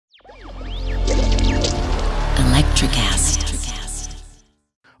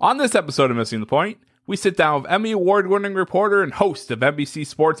On this episode of Missing the Point, we sit down with Emmy Award-winning reporter and host of NBC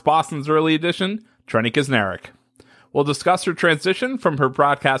Sports Boston's Early Edition, Trenni Kusnierek. We'll discuss her transition from her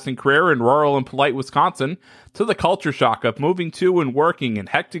broadcasting career in rural and polite Wisconsin to the culture shock of moving to and working in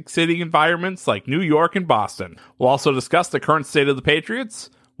hectic city environments like New York and Boston. We'll also discuss the current state of the Patriots,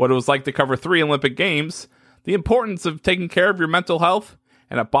 what it was like to cover 3 Olympic Games, the importance of taking care of your mental health,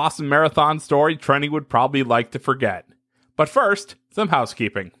 and a Boston Marathon story Trenni would probably like to forget. But first, some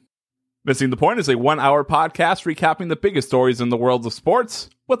housekeeping. Missing the Point is a 1-hour podcast recapping the biggest stories in the world of sports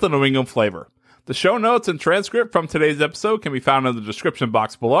with a New England flavor. The show notes and transcript from today's episode can be found in the description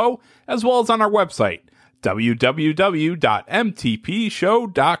box below, as well as on our website,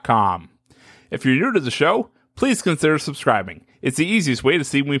 www.mtpshow.com. If you're new to the show, please consider subscribing. It's the easiest way to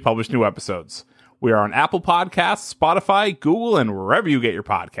see when we publish new episodes. We are on Apple Podcasts, Spotify, Google, and wherever you get your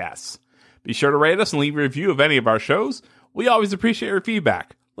podcasts. Be sure to rate us and leave a review of any of our shows. We always appreciate your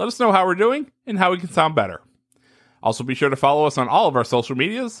feedback. Let us know how we're doing and how we can sound better. Also, be sure to follow us on all of our social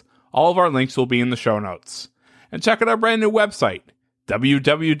medias. All of our links will be in the show notes. And check out our brand new website,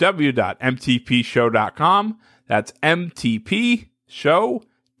 www.mtpshow.com. That's mtpshow.com.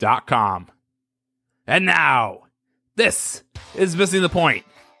 And now, this is Missing the Point,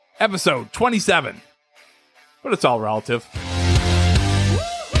 episode 27. But it's all relative.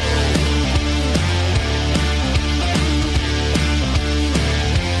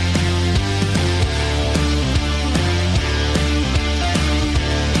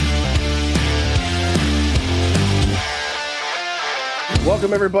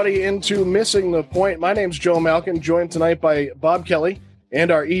 Welcome, everybody, into Missing the Point. My name's Joe Malkin, joined tonight by Bob Kelly and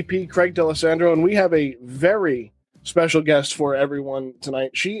our EP, Craig D'Alessandro, and we have a very special guest for everyone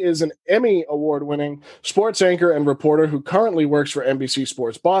tonight. She is an Emmy Award-winning sports anchor and reporter who currently works for NBC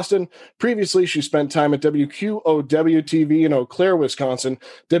Sports Boston. Previously, she spent time at WQOW-TV in Eau Claire, Wisconsin,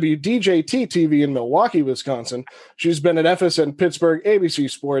 WDJT-TV in Milwaukee, Wisconsin. She's been at FSN Pittsburgh, ABC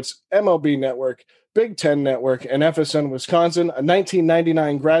Sports, MLB Network, Big Ten Network, and FSN Wisconsin, a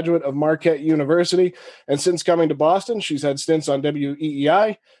 1999 graduate of Marquette University. And since coming to Boston, she's had stints on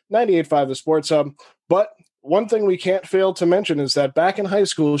WEEI, 98.5 The Sports Hub. But one thing we can't fail to mention is that back in high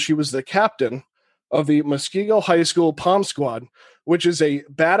school, she was the captain of the Muskego High School Pom Squad, which is a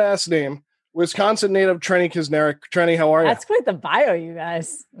badass name. Wisconsin native Trenni Kusnierek. Trenni, how are you? That's quite the bio, you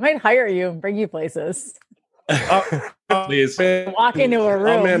guys. I might hire you and bring you places. Please walk into a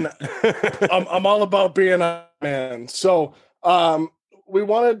room. I'm all about being a man. So we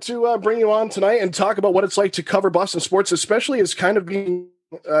wanted to bring you on tonight and talk about what it's like to cover Boston sports, especially as kind of being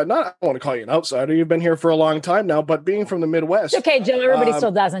I don't want to call you an outsider. You've been here for a long time now, but being from the Midwest. It's okay, Joe. Everybody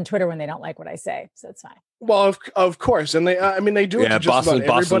still does on Twitter when they don't like what I say, so it's fine. Well, of course, and they do it to just about everybody.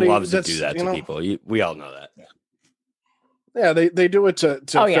 Boston loves to do that to people. We all know that. Yeah, they do it to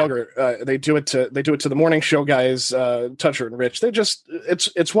Felger. They do it to the morning show guys, Toucher and Rich.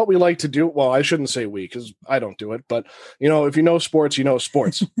 It's what we like to do. Well, I shouldn't say we because I don't do it, but if you know sports, you know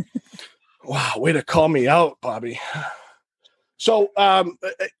sports. Wow, way to call me out, Bobby. So I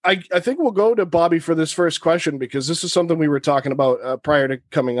think we'll go to Bobby for this first question because this is something we were talking about prior to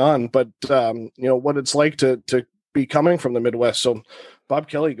coming on. But what it's like to be coming from the Midwest. So, Bob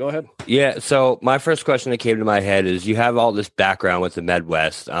Kelly, go ahead. Yeah. So my first question that came to my head is you have all this background with the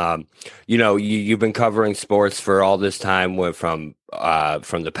Midwest. You've been covering sports for all this time from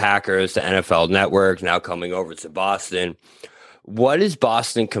the Packers to NFL Network, now coming over to Boston. What is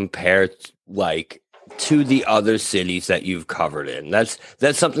Boston compared to the other cities that you've covered in? That's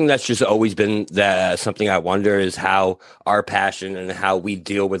something that's just always been something I wonder is how our passion and how we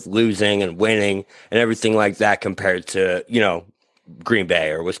deal with losing and winning and everything like that compared to, Green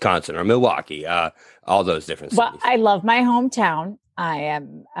Bay or Wisconsin or Milwaukee, all those different cities. Well, I love my hometown. I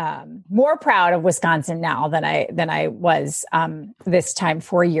am more proud of Wisconsin now than I was this time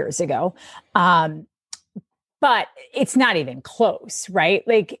 4 years ago. But it's not even close, right?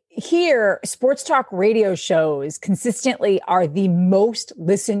 Like here, sports talk radio shows consistently are the most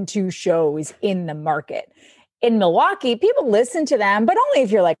listened to shows in the market. In Milwaukee, people listen to them, but only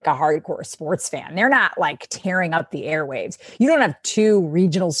if you're like a hardcore sports fan. They're not like tearing up the airwaves. You don't have 2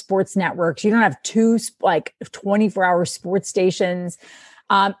 regional sports networks. You don't have 2 24-hour sports stations.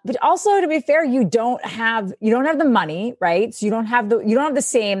 But also, to be fair, you don't have the money, right? So you don't have the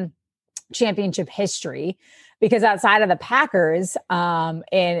same championship history. Because outside of the Packers,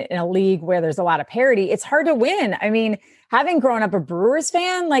 in a league where there's a lot of parity, it's hard to win. I mean, having grown up a Brewers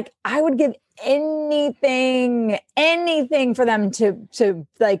fan, like I would give anything for them to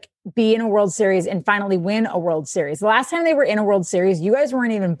like be in a World Series and finally win a World Series. The last time they were in a World Series, you guys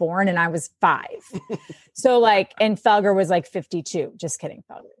weren't even born and I was 5. So like, and Felger was like 52. Just kidding,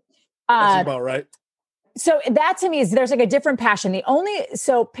 Felger. That's about right. So that to me is there's like a different passion.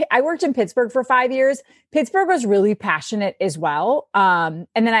 So I worked in Pittsburgh for 5 years. Pittsburgh was really passionate as well. And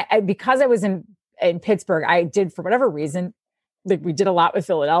then I because I was in Pittsburgh, I did, for whatever reason, like we did a lot with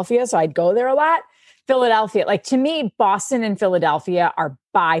Philadelphia. So I'd go there a lot. Philadelphia, like to me, Boston and Philadelphia are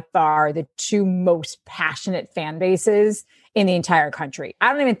by far the 2 most passionate fan bases in the entire country.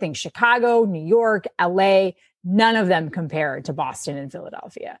 I don't even think Chicago, New York, LA, none of them compare to Boston and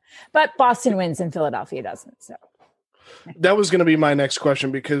Philadelphia. But Boston wins and Philadelphia doesn't. So that was going to be my next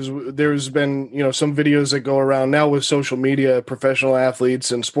question, because there's been, some videos that go around now with social media, professional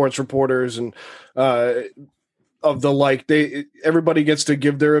athletes and sports reporters and of the like. Everybody gets to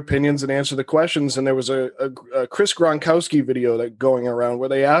give their opinions and answer the questions. And there was a Chris Gronkowski video that going around where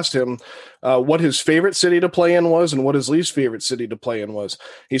they asked him what his favorite city to play in was and what his least favorite city to play in was.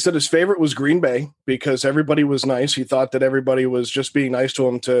 He said his favorite was Green Bay because everybody was nice. He thought that everybody was just being nice to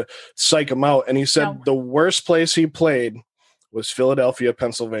him to psych him out. And he said the worst place he played was Philadelphia,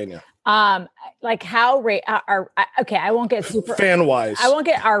 Pennsylvania. Like how okay, I won't get super fan wise. I won't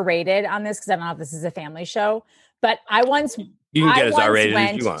get R-rated on this because I don't know if this is a family show. But I once you can get as R-rated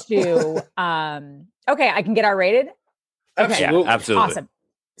as you want. Okay, I can get R-rated. Okay. Absolutely. Yeah, absolutely. Awesome.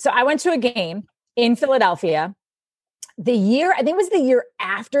 So I went to a game in Philadelphia. I think it was the year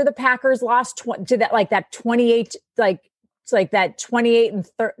after the Packers lost to that 28, that 28 and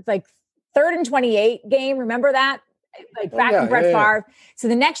third and 28 game. Remember that? Like back in Brett Favre. So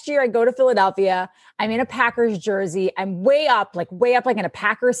the next year I go to Philadelphia. I'm in a Packers jersey. I'm way up like in a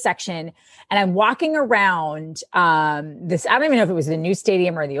Packers section. And I'm walking around this. I don't even know if it was the new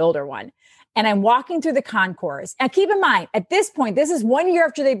stadium or the older one. And I'm walking through the concourse. And keep in mind, at this point, this is 1 year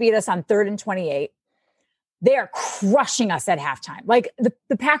after they beat us on 3rd and 28. They are crushing us at halftime. Like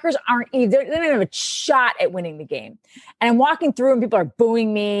the Packers they don't have a shot at winning the game. And I'm walking through and people are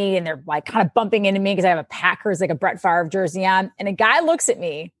booing me and they're like kind of bumping into me because I have a Packers, like a Brett Favre jersey on. And a guy looks at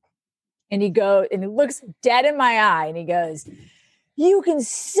me and he looks dead in my eye and he goes, "You can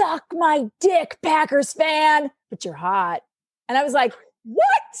suck my dick, Packers fan, but you're hot." And I was like,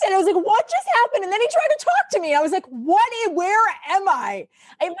 "What?" And I was like, "What just happened?" And then he tried to talk to me. I was like, where am I?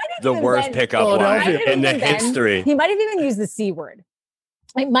 It might have the worst pickup line in the history. He might have even used the C word.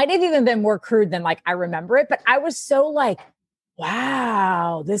 It might have even been more crude than like I remember it. But I was so like,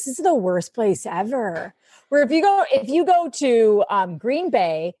 wow, this is the worst place ever. Where if you go to Green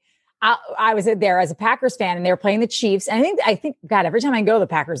Bay, I was there as a Packers fan and they were playing the Chiefs. And I think, God, every time I go, the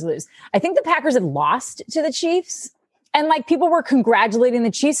Packers lose. I think the Packers had lost to the Chiefs. And like people were congratulating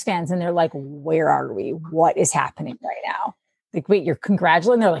the Chiefs fans and they're like, "Where are we? What is happening right now?" Like, wait, you're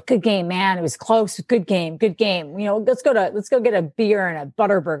congratulating? They're like, "Good game, man. It was close. Good game. Good game. Let's go get a beer and a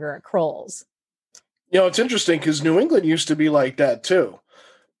Butterburger at Kroll's." It's interesting because New England used to be like that too.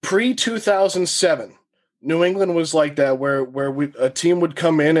 Pre-2007, New England was like that, where a team would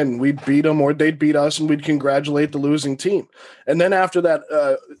come in and we'd beat them or they'd beat us and we'd congratulate the losing team. And then after that,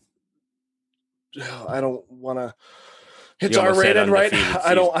 I don't want to. It's R-rated, right?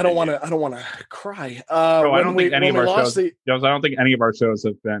 I don't want to cry. I don't think any of our shows. I don't think any of our shows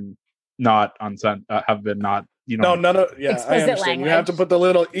have been not have been not. No, none of. Yeah, explicit I understand. Language. You have to put the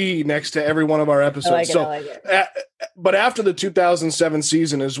little E next to every one of our episodes. I like it. But after the 2007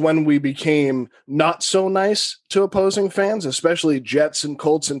 season is when we became not so nice to opposing fans, especially Jets and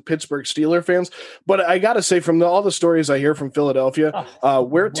Colts and Pittsburgh Steelers fans. But I got to say, from all the stories I hear from Philadelphia,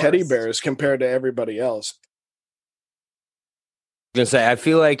 we're teddy bears compared to everybody else. Gonna say, I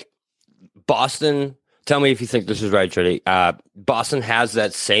feel like Boston. Tell me if you think this is right, Trenni. Boston has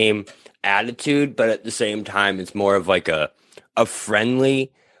that same attitude, but at the same time, it's more of like a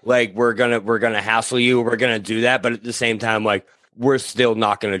friendly. Like we're gonna hassle you, we're gonna do that, but at the same time, like we're still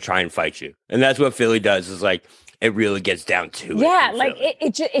not gonna try and fight you. And that's what Philly does. Is like it really gets down to it. Yeah, like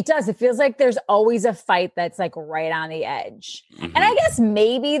it does. It feels like there's always a fight that's like right on the edge. Mm-hmm. And I guess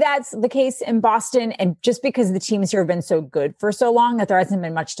maybe that's the case in Boston. And just because the teams here have been so good for so long that there hasn't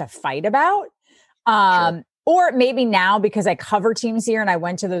been much to fight about. Sure. Or maybe now because I cover teams here and I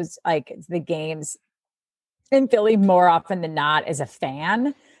went to those, like the games in Philly more often than not as a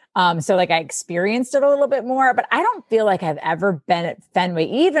fan. So like I experienced it a little bit more, but I don't feel like I've ever been at Fenway,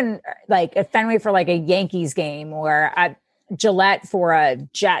 even like at Fenway for like a Yankees game or at Gillette for a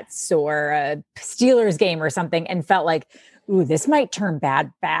Jets or a Steelers game or something and felt like, ooh, this might turn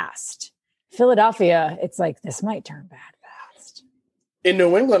bad fast. Philadelphia, it's like, this might turn bad fast. In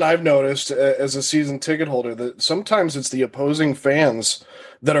New England, I've noticed as a season ticket holder that sometimes it's the opposing fans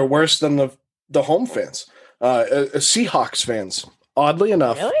that are worse than the home fans. Seahawks fans, oddly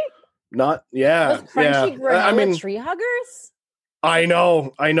enough. Really? Not, yeah. Those crunchy granola tree huggers? I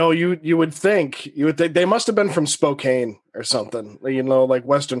know. You would think they must have been from Spokane or something, like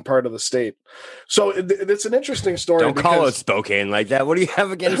western part of the state. So it's an interesting story. Don't call it Spokane like that. What do you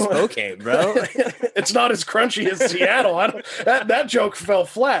have against Spokane, bro? It's not as crunchy as Seattle. That joke fell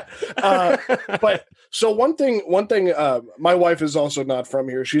flat. But so one thing. My wife is also not from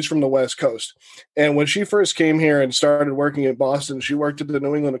here. She's from the West Coast, and when she first came here and started working in Boston, she worked at the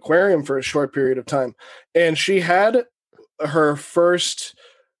New England Aquarium for a short period of time, and she had her first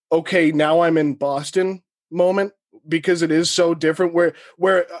okay now I'm in Boston moment, because it is so different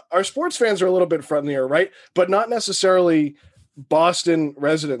where our sports fans are a little bit friendlier, right, but not necessarily Boston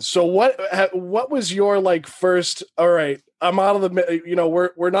residents. So what was your like first, all right, I'm out of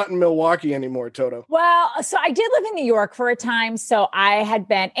the, we're not in Milwaukee anymore, Toto? Well, so I did live in New York for a time. So I had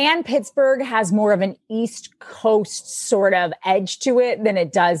been, and Pittsburgh has more of an East Coast sort of edge to it than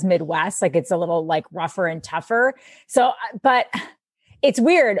it does Midwest. Like it's a little like rougher and tougher. So, but it's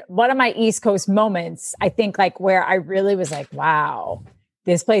weird. One of my East Coast moments, I think like where I really was like, wow,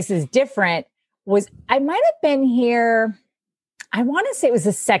 this place is different, was I might have been here. I want to say it was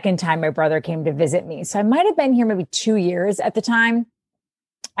the second time my brother came to visit me. So I might have been here maybe 2 years at the time,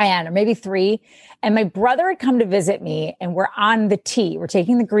 or maybe 3. And my brother had come to visit me, and we're on the T. We're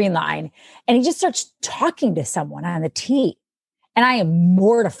taking the Green Line, and he just starts talking to someone on the T. And I am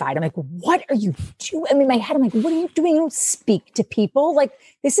mortified. I'm like, what are you doing? I mean, in my head, I'm like, what are you doing? You don't speak to people. Like,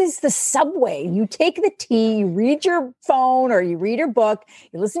 this is the subway. You take the T, you read your phone or you read your book,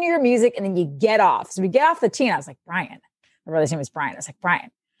 you listen to your music, and then you get off. So we get off the T, and I was like, Brian. My brother's name was Brian. I was like, Brian,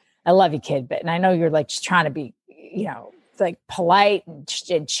 I love you, kid. And I know you're like just trying to be, like polite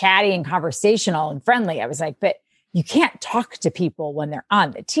and chatty and conversational and friendly. I was like, but you can't talk to people when they're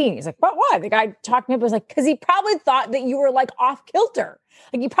on the T. He's like, but why? The guy talked to me, was like, because he probably thought that you were like off kilter.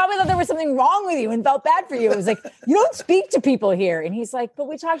 Like, he probably thought there was something wrong with you and felt bad for you. It was like, you don't speak to people here. And he's like, but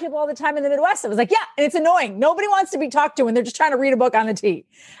we talk to people all the time in the Midwest. I was like, yeah, and it's annoying. Nobody wants to be talked to when they're just trying to read a book on the T.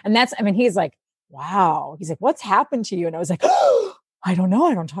 And he's like, wow. He's like, what's happened to you? And I was like, oh, I don't know.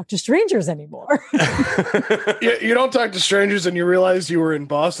 I don't talk to strangers anymore. You don't talk to strangers, and you realize you were in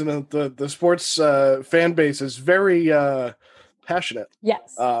Boston, and the sports fan base is very passionate.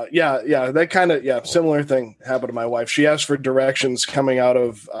 Yes. That kind of, similar thing happened to my wife. She asked for directions coming out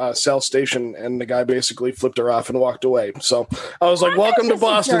of South Station, and the guy basically flipped her off and walked away. So I was like, welcome to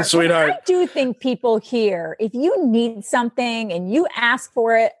Boston, sweetheart. I do think people here, if you need something and you ask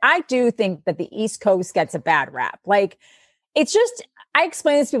for it, I do think that the East Coast gets a bad rap. Like, it's just, I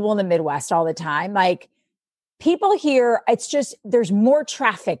explain this to people in the Midwest all the time. Like, people here, it's just, there's more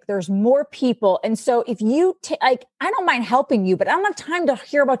traffic, there's more people. And so if you I don't mind helping you, but I don't have time to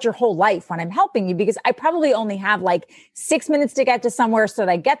hear about your whole life when I'm helping you, because I probably only have like 6 minutes to get to somewhere so that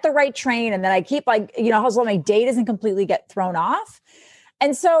I get the right train. And then I keep so my day doesn't completely get thrown off.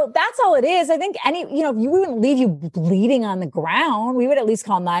 And so that's all it is. I think we wouldn't leave you bleeding on the ground. We would at least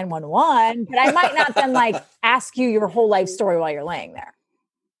call 911, but I might not then like ask you your whole life story while you're laying there.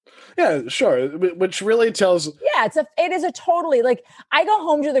 Yeah, sure. Which really tells. Yeah, it is a totally, like, I go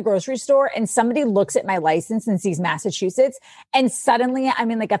home to the grocery store and somebody looks at my license and sees Massachusetts, and suddenly I'm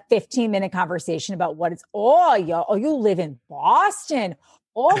in like a 15-minute conversation about you live in Boston.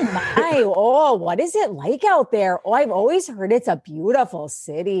 Oh my, what is it like out there? Oh, I've always heard it's a beautiful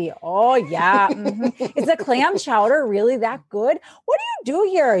city. Oh yeah. Mm-hmm. Is the clam chowder really that good? What do you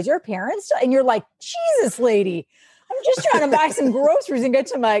do here? Is your parents? And you're like, Jesus, lady, I'm just trying to buy some groceries and get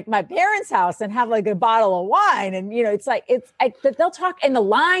to my parents' house and have like a bottle of wine. And they'll talk, and the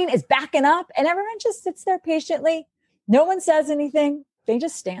line is backing up, and everyone just sits there patiently. No one says anything. They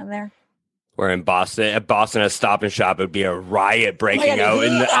just stand there. We're in Boston. At Boston, a Stop and Shop, it would be a riot breaking out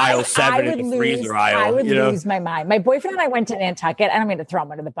in the aisle 7 in the freezer aisle. I would lose my mind. My boyfriend and I went to Nantucket. I don't mean to throw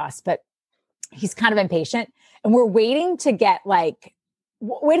him under the bus, but he's kind of impatient. And we're waiting to get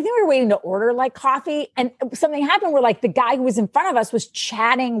we were waiting to order like coffee, and something happened where like the guy who was in front of us was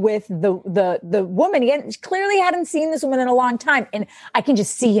chatting with the woman. He clearly hadn't seen this woman in a long time. And I can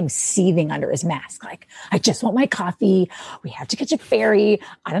just see him seething under his mask. Like, I just want my coffee. We have to catch a ferry.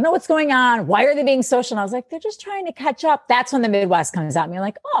 I don't know what's going on. Why are they being social? And I was like, they're just trying to catch up. That's when the Midwest comes out. And you're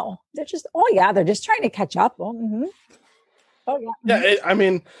like, they're just trying to catch up. Oh, mm-hmm. Oh yeah.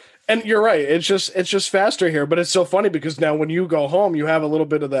 Yeah. And you're right. It's just faster here, but it's so funny because now when you go home, you have a little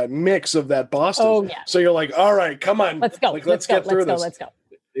bit of that mix of that Boston. Oh, yeah. So you're like, all right, come on. Let's go. Let's get through this. Let's go.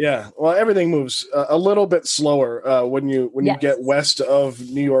 Yeah, well, everything moves a little bit slower when you get west of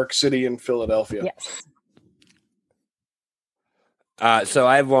New York City and Philadelphia. Yes. So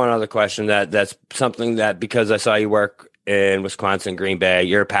I have one other question that's something that, because I saw you work in Wisconsin, Green Bay,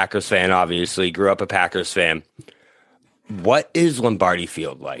 you're a Packers fan, obviously, grew up a Packers fan. What is Lombardi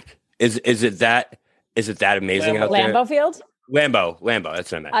Field like? Is it that amazing out there? Lambeau Field? Lambeau,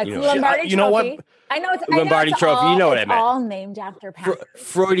 that's what I meant. Lombardi you know Trophy. what? I know it's Lombardi Trophy. You know what I meant. All named after Packers.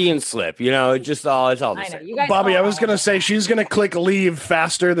 Freudian slip. It's all the I know. same. You guys Bobby, I was going to say she's going to click leave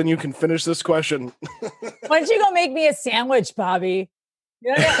faster than you can finish this question. Why don't you go make me a sandwich, Bobby?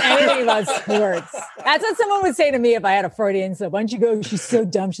 You don't know anything about sports. That's what someone would say to me if I had a Freudian slip. Why don't you go? She's so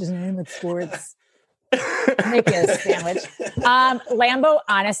dumb. She's not anything with sports. Make you a sandwich. Lambeau,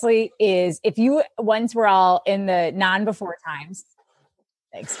 honestly, is once we're all in the non-before times.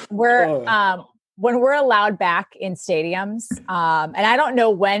 Thanks. When we're allowed back in stadiums, and I don't know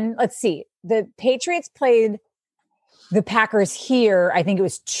when. Let's see. The Patriots played the Packers here. I think it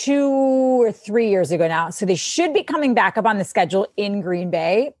was 2 or 3 years ago now. So they should be coming back up on the schedule in Green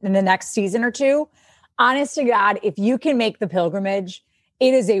Bay in the next season or two. Honest to God, if you can make the pilgrimage,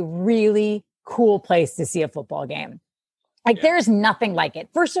 it is a really cool place to see a football game. There's nothing like it.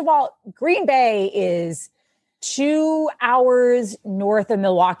 First of all, Green Bay is 2 hours north of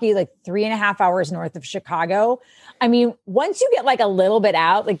Milwaukee, 3.5 hours north of Chicago. I mean, once you get a little bit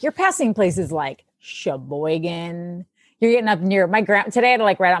out, you're passing places like Sheboygan. You're getting up near today I had to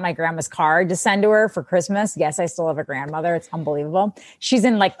write out my grandma's card to send to her for Christmas. Yes, I still have a grandmother. It's unbelievable. She's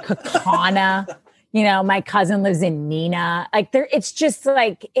in Kaukauna. My cousin lives in Neenah. It's just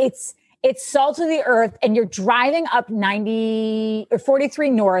it's salt of the earth, and you're driving up 90 or 43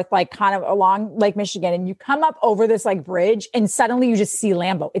 north, kind of along Lake Michigan, and you come up over this bridge, and suddenly you just see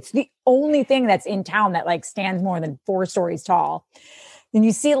Lambeau. It's the only thing that's in town that stands more than 4 stories tall. Then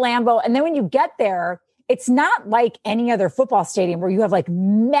you see Lambeau, and then when you get there, it's not like any other football stadium where you have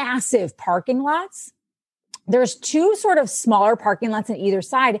massive parking lots. There's 2 sort of smaller parking lots on either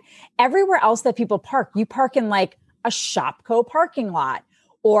side. Everywhere else that people park, you park in a Shopko parking lot,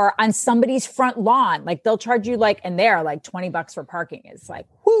 or on somebody's front lawn. They'll charge you and they're $20 for parking. It's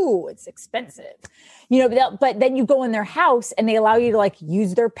whoo, it's expensive. But then you go in their house and they allow you to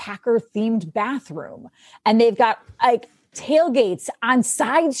use their Packer themed bathroom. And they've got tailgates on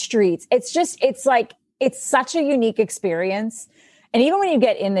side streets. It's such a unique experience. And even when you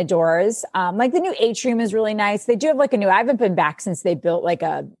get in the doors, the new atrium is really nice. They do have I haven't been back since they built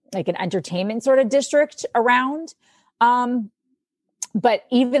an entertainment sort of district around. But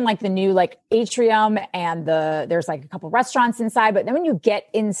even the new atrium and there's a couple restaurants inside. But then when you get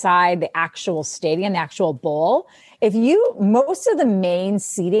inside the actual stadium, the actual bowl, most of the main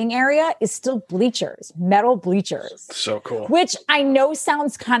seating area is still bleachers, metal bleachers. So cool. Which I know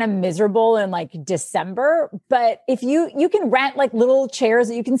sounds kind of miserable in December, but if you can rent little chairs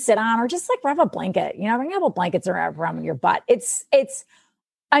that you can sit on, or just wrap a blanket, bring a couple blankets around your butt. To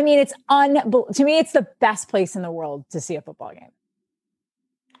me, it's the best place in the world to see a football game.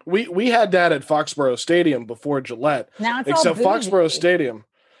 We had that at Foxborough Stadium before Gillette. Now it's except all bougie. Foxborough Stadium.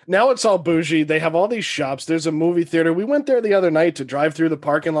 Now it's all bougie. They have all these shops. There's a movie theater. We went there the other night to drive through the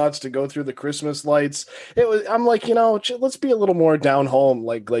parking lots to go through the Christmas lights. I'm let's be a little more down home,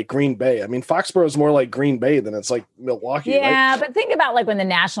 like Green Bay. I mean, Foxborough is more like Green Bay than it's like Milwaukee. Yeah, right? But think about when the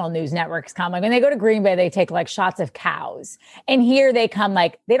national news networks come. When they go to Green Bay, they take shots of cows, and here they come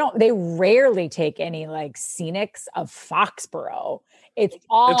they rarely take any scenics of Foxborough. It's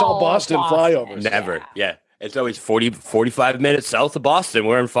all Boston flyovers. Never. Yeah. It's always 45 minutes south of Boston.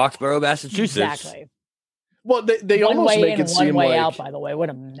 We're in Foxborough, Massachusetts. Exactly. Well, they almost make it seem one way like out. By the way, what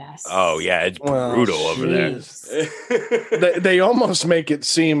a mess. Oh yeah, it's brutal over there. they almost make it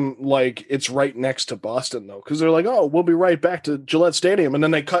seem like it's right next to Boston, though, because they're like, "Oh, we'll be right back to Gillette Stadium," and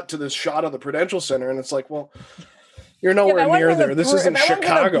then they cut to this shot of the Prudential Center, and it's like, "Well, you're nowhere near there. This isn't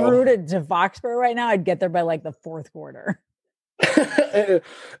Chicago." If I rooted to Foxborough right now, I'd get there by the fourth quarter.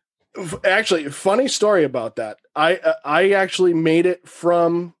 Actually, funny story about that. I actually made it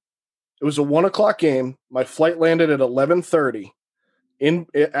from. It was a 1:00 game. My flight landed at 11:30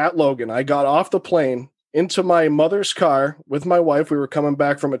 at Logan. I got off the plane into my mother's car with my wife. We were coming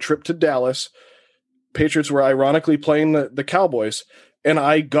back from a trip to Dallas. Patriots were ironically playing the Cowboys, and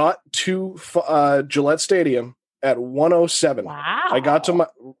I got to Gillette Stadium at 1:07. Wow. I got to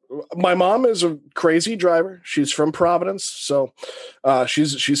my mom is a crazy driver. She's from Providence, so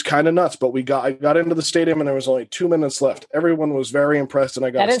she's kind of nuts. But I got into the stadium and there was only 2 minutes left. Everyone was very impressed, and I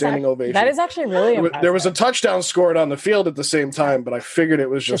got a standing ovation. That is actually really impressive. There was a touchdown scored on the field at the same time, but I figured it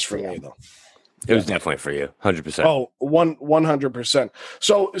was just for me though. It was definitely for you, 100%. Oh, 100%.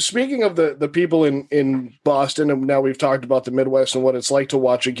 So speaking of the people in Boston, and now we've talked about the Midwest and what it's like to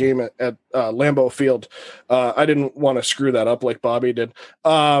watch a game at Lambeau Field. I didn't want to screw that up like Bobby did.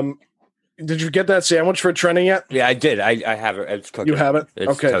 Did you get that sandwich for Trenni yet? Yeah, I did. I have it. It's cooking. You have it?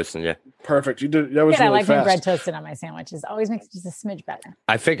 It's okay. toasting, yeah. Perfect. You did. That was I really like fast. my bread toasted on my sandwiches. Always makes it just a smidge better.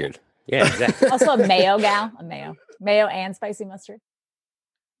 I figured. Yeah, exactly. Also a mayo gal, mayo and spicy mustard.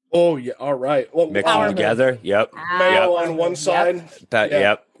 Oh yeah. All right. Well, Mix them together. Yep. Mayo on one side.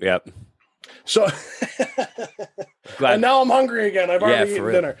 Yep. So, and now I'm hungry again. I've already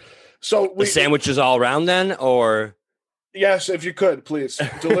eaten dinner. So the sandwiches all around then, or yes, if you could please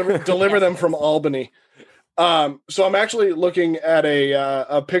deliver them from Albany. So I'm actually looking at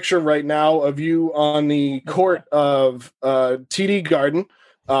a picture right now of you on the court of TD Garden.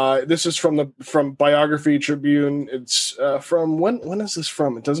 This is from Biography Tribune. It's from when is this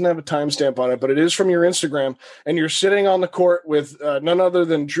from? It doesn't have a timestamp on it, but it is from your Instagram. And you're sitting on the court with none other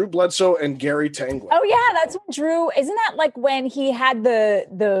than Drew Bledsoe and Gary Tanguay. Oh yeah, that's when Drew. Isn't that like when he had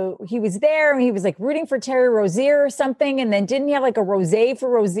he was there and he was like rooting for Terry Rozier or something, and then didn't he have like a rosé for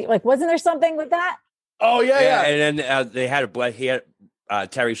Rozier? Like, wasn't there something with that? Oh yeah. And then they had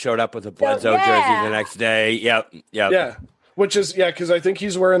Terry showed up with a Bledsoe jersey the next day. Yep. Yeah. Which is, because I think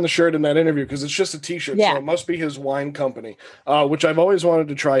he's wearing the shirt in that interview because it's just a T-shirt, so it must be his wine company, which I've always wanted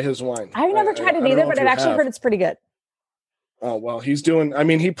to try his wine. I've never tried it either, but I've actually heard it's pretty good. Oh, well, he's doing – I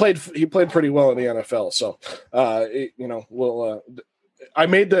mean, he played pretty well in the NFL, so, I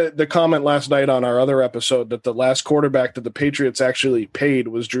made the comment last night on our other episode that the last quarterback that the Patriots actually paid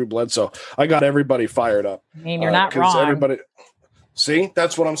was Drew Bledsoe. I got everybody fired up. I mean, you're not wrong. See,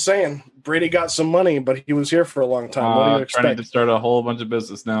 that's what I'm saying. Brady got some money, but he was here for a long time. What do you expect? Trying to start a whole bunch of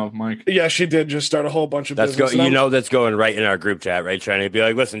business now, Mike. Yeah, she did just start a whole bunch of business. That's going right in our group chat, right? Trying to be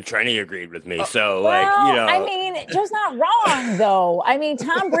like, listen, Trenni agreed with me. I mean, Joe's not wrong, though. I mean,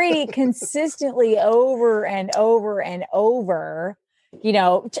 Tom Brady consistently over and over and over,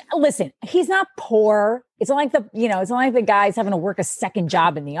 listen, he's not poor. It's not like the guy's having to work a second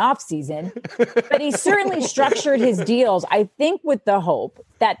job in the off season, but he certainly structured his deals, I think, with the hope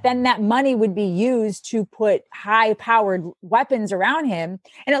that then that money would be used to put high powered weapons around him.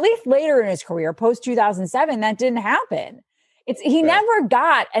 And at least later in his career, post 2007, that didn't happen. He never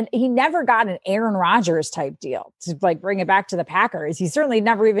got an Aaron Rodgers type deal to like bring it back to the Packers. He certainly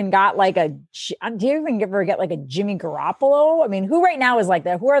never even got do you even ever get like a Jimmy Garoppolo? I mean, who right now is like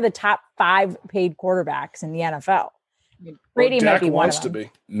that? Who are the top 5 paid quarterbacks in the NFL? I mean, Brady might be one of them.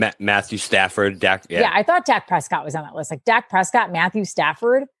 Matthew Stafford, Dak. Yeah, I thought Dak Prescott was on that list. Like Dak Prescott, Matthew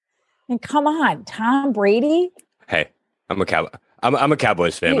Stafford. And come on, Tom Brady. Hey, I'm a Cowboy. I'm a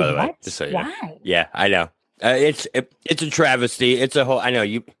Cowboys fan, by the way. Just so you know. Why? Yeah, I know. It's a travesty. It's a whole. I know.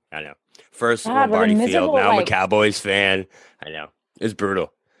 First Lombardi Field. Now I'm a Cowboys fan. I know. It's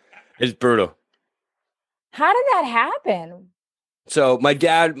brutal. How did that happen? So my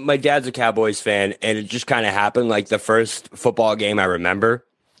dad's a Cowboys fan, and it just kind of happened. Like the first football game I remember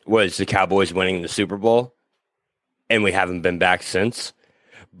was the Cowboys winning the Super Bowl, and we haven't been back since.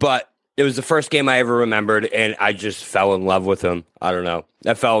 But it was the first game I ever remembered, and I just fell in love with him. I don't know.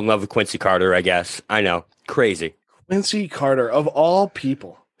 I fell in love with Quincy Carter, I guess. I know. Crazy. Quincy Carter, of all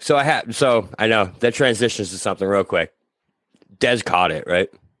people. So I know that transitions to something real quick. Dez caught it, right?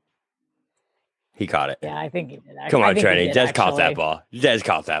 He caught it. Yeah, I think he did. Come on, Trenni. Dez caught that ball.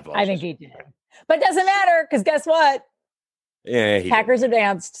 I think he did. But it doesn't matter because guess what? Yeah, Packers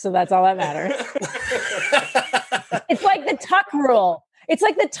advanced, so that's all that matters. It's like the tuck rule. It's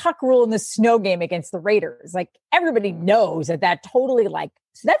like the tuck rule in the snow game against the Raiders. Like everybody knows that totally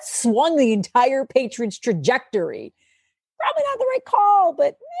that swung the entire Patriots trajectory. Probably not the right call,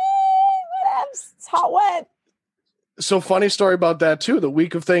 but whatever. It's hot wet. So funny story about that too. The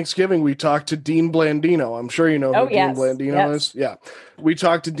week of Thanksgiving, we talked to Dean Blandino. I'm sure you know who Dean Blandino is. Yeah. We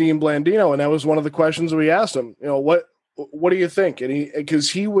talked to Dean Blandino, and that was one of the questions we asked him. What do you think? And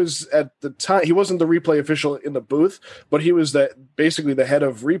because he was at the time, he wasn't the replay official in the booth, but he was basically the head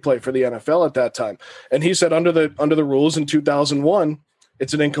of replay for the NFL at that time. And he said under the rules in 2001,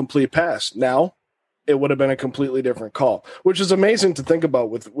 it's an incomplete pass. Now it would have been a completely different call, which is amazing to think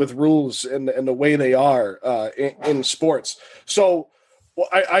about with rules and the way they are in sports. So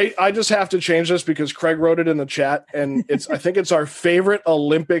I just have to change this because Craig wrote it in the chat, and I think it's our favorite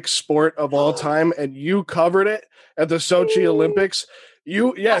Olympic sport of all time, and you covered it at the Sochi Olympics.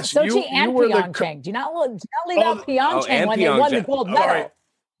 Sochi and Pyeongchang. Do not leave out Pyeongchang when they won the gold medal. Right.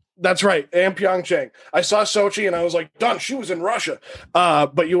 That's right, and Pyeongchang. I saw Sochi, and I was like, done. She was in Russia,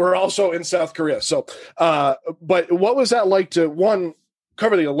 but you were also in South Korea. So, but what was that like to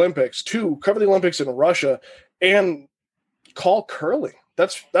cover the Olympics, 2, cover the Olympics in Russia, and call curling.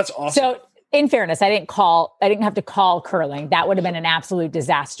 That's awesome. So in fairness, I didn't have to call curling. That would have been an absolute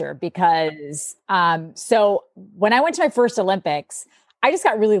disaster because, so when I went to my first Olympics, I just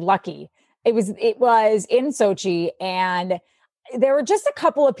got really lucky. It was in Sochi, and there were just a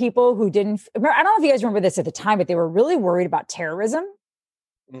couple of people who didn't, I don't know if you guys remember this at the time, but they were really worried about terrorism.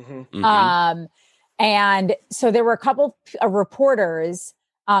 And so there were a couple of reporters,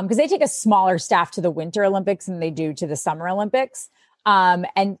 because they take a smaller staff to the Winter Olympics than they do to the Summer Olympics.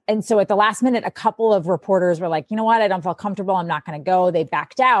 And so at the last minute, a couple of reporters were like, you know what? I don't feel comfortable. I'm not going to go. They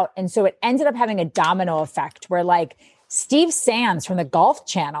backed out. And so it ended up having a domino effect where like Steve Sands from the Golf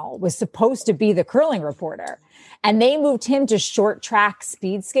Channel was supposed to be the curling reporter, and they moved him to short track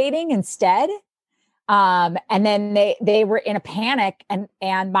speed skating instead. And then they were in a panic,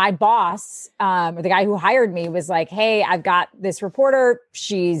 and my boss, or the guy who hired me, was like, hey, I've got this reporter.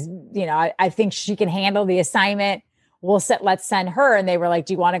 She's, I think she can handle the assignment. Let's send her. And they were like,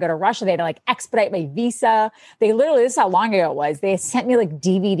 do you want to go to Russia? They had to like expedite my visa. They literally, this is how long ago it was. They sent me like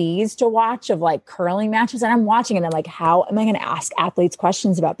DVDs to watch of like curling matches. And I'm watching and I'm like, how am I going to ask athletes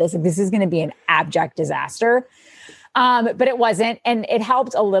questions about this? Like, this is going to be an abject disaster. But it wasn't. And it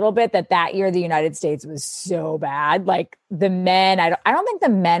helped a little bit that year, the United States was so bad. Like the men, I don't think the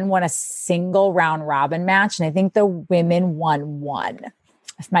men won a single round robin match. And I think the women won one,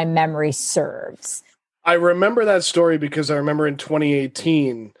 if my memory serves. I remember that story because I remember in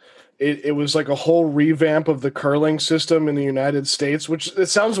 2018, it was like a whole revamp of the curling system in the United States, which it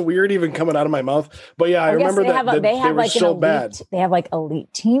sounds weird even coming out of my mouth. But yeah, I remember that they were like so bad. They have like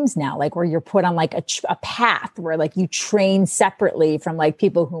elite teams now, like where you're put on like a path where like you train separately from like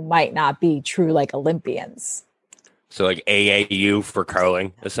people who might not be true like Olympians. So like AAU for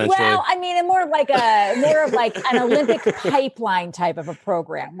curling, essentially. Well, I mean, more of like an Olympic pipeline type of a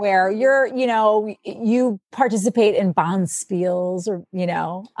program where you participate in bonspiels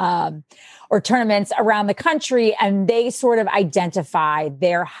or tournaments around the country, and they sort of identify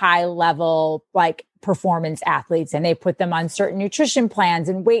their high level like performance athletes, and they put them on certain nutrition plans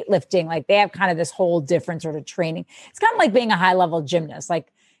and weightlifting. Like they have kind of this whole different sort of training. It's kind of like being a high level gymnast,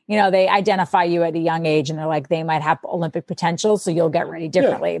 like. They identify you at a young age and they're like, they might have Olympic potential, so you'll get ready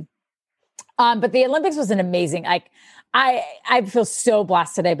differently. Yeah. But the Olympics was an amazing, I feel so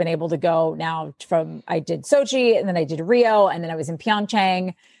blessed that I've been able to go now I did Sochi, and then I did Rio, and then I was in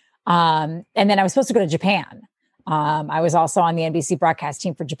Pyeongchang. And then I was supposed to go to Japan. I was also on the NBC broadcast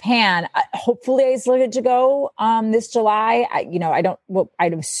team for Japan. Hopefully I still get to go this July.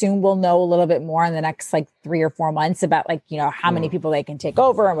 I'd assume we'll know a little bit more in the next like 3 or 4 months about how many people they can take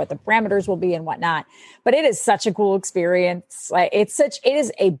over and what the parameters will be and whatnot. But it is such a cool experience.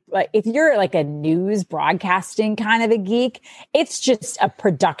 If you're like a news broadcasting kind of a geek, it's just a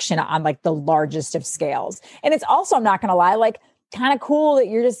production on like the largest of scales. And it's also, I'm not going to lie, like kind of cool that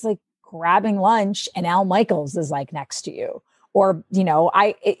you're just like grabbing lunch and Al Michaels is like next to you. Or,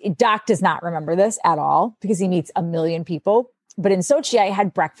 Doc does not remember this at all because he meets a million people. But in Sochi, I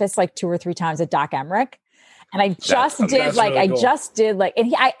had breakfast like 2 or 3 times at Doc Emmerich. And I just he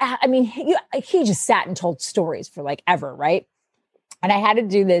just sat and told stories for like ever. Right. And I had to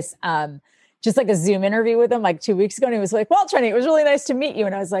do this, just like a Zoom interview with him like 2 weeks ago. And he was like, well, Trenni, it was really nice to meet you.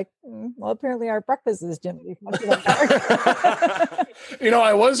 And I was like, well, apparently our breakfast is generally much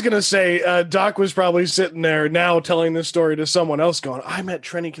I was going to say, Doc was probably sitting there now telling this story to someone else going, I met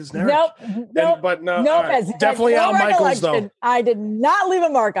Trenni Kusnierek. Nope. Right. Definitely Al Michaels, though. I did not leave a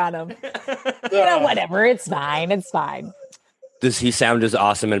mark on him. Whatever. It's fine. It's fine. Does he sound as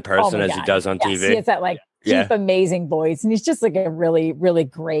awesome in person as he does on TV? He has that like deep, amazing voice. And he's just like a really, really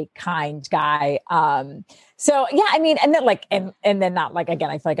great, kind guy. So yeah, I mean, and then like, and then not like, again,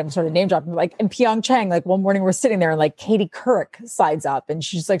 I feel like I'm sort of name dropping, like in Pyeongchang, like one morning we're sitting there and like Katie Couric slides up and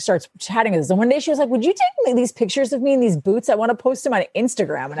she just like starts chatting with us. And one day she was like, would you take these pictures of me in these boots? I want to post them on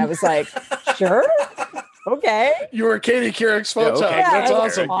Instagram. And I was like, sure. Okay. You were Katie Couric's photo. Yeah, that's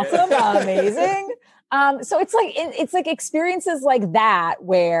awesome. Awesome. Amazing. So it's like experiences like that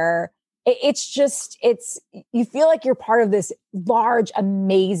where you feel like you're part of this large,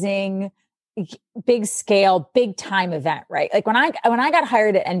 amazing, big scale, big time event, right? Like when I got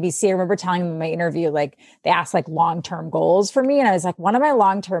hired at NBC, I remember telling them in my interview, like they asked like long-term goals for me. And I was like, one of my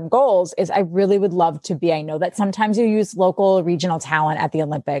long-term goals is I really would love to be, I know that sometimes you use local regional talent at the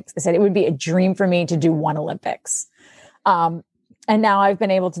Olympics. I said, it would be a dream for me to do one Olympics. And now I've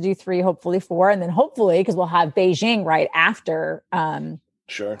been able to do 3, hopefully 4. And then hopefully, because we'll have Beijing right after,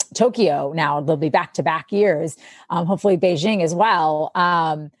 Sure. Tokyo. Now they'll be back-to-back years. Hopefully Beijing as well.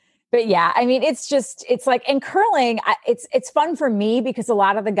 But yeah, I mean, it's like, in curling, it's fun for me because a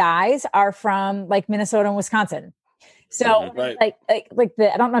lot of the guys are from like Minnesota and Wisconsin. So Right. like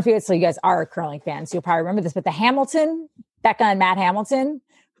I don't know if you guys are curling fans, so you'll probably remember this, but the Hamilton, Becca and Matt Hamilton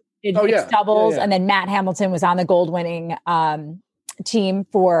did mixed doubles. And then Matt Hamilton was on the gold winning team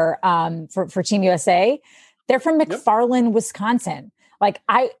for Team USA. They're from McFarland, Wisconsin. Like,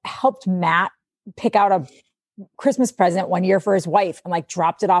 I helped Matt pick out a Christmas present one year for his wife and like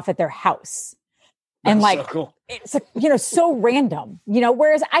dropped it off at their house. And That's like, so cool. It's like, so random,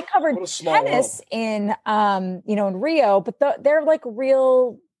 whereas I covered tennis in Rio, but they're like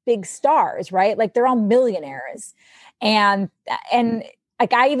real big stars, right? Like, they're all millionaires. And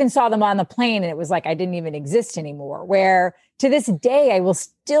like, I even saw them on the plane and it was like, I didn't even exist anymore. Where to this day, I will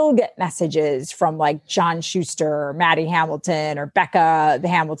still get messages from like John Schuster or Maddie Hamilton or Becca the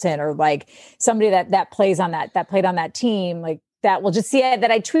Hamilton, or like somebody that played on that team, like, that will just see it, that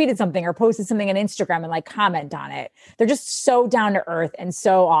I tweeted something or posted something on Instagram and like comment on it. They're just so down to earth and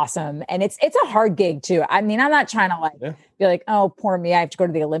so awesome. And it's a hard gig too. I mean, I'm not trying to be like, oh, poor me, I have to go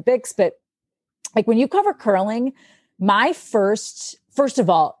to the Olympics. But like, when you cover curling, my first of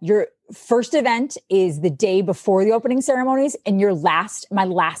all, your first event is the day before the opening ceremonies, and my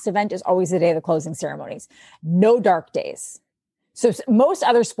last event is always the day of the closing ceremonies. No dark days. So most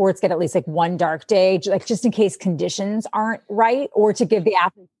other sports get at least like one dark day, like just in case conditions aren't right, or to give the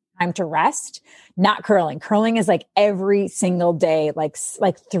athlete time to rest. Not curling. Curling is like every single day, like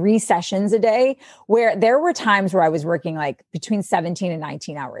 3 sessions a day, where there were times where I was working like between 17 and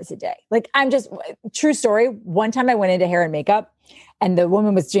 19 hours a day. Like, true story. One time I went into hair and makeup and the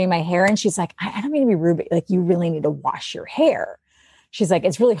woman was doing my hair and she's like, I don't mean to be rude, but like, you really need to wash your hair. She's like,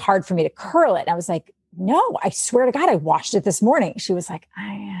 it's really hard for me to curl it. And I was like, no, I swear to God, I washed it this morning. She was like,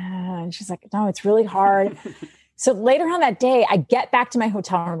 and she's like, no, it's really hard. So later on that day, I get back to my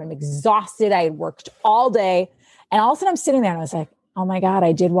hotel room. I'm exhausted. I had worked all day. And all of a sudden I'm sitting there and I was like, oh my God,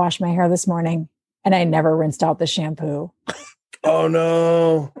 I did wash my hair this morning and I never rinsed out the shampoo. Oh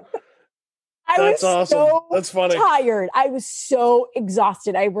no. That's awesome. So that's funny. Tired. I was so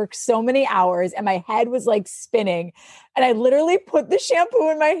exhausted. I worked so many hours and my head was like spinning. And I literally put the shampoo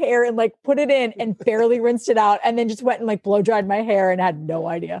in my hair and like put it in and barely rinsed it out. And then just went and like blow dried my hair and had no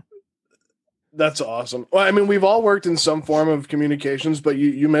idea. That's awesome. Well, I mean, we've all worked in some form of communications, but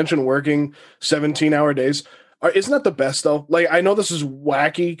you mentioned working 17-hour days. Isn't that the best though? Like, I know this is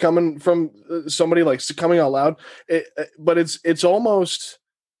wacky coming from somebody like coming out loud, but it's almost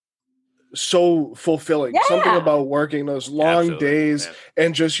so fulfilling. Something about working those long days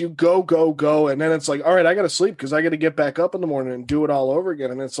and just you go. And then it's like, all right, I got to sleep because I got to get back up in the morning and do it all over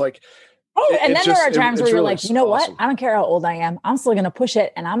again. And it's like, and then there are times where you're really like, you know what? I don't care how old I am. I'm still going to push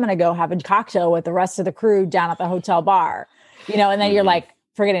it. And I'm going to go have a cocktail with the rest of the crew down at the hotel bar, and then you're like,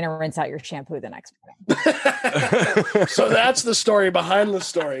 forgetting to rinse out your shampoo the next morning. So that's the story behind the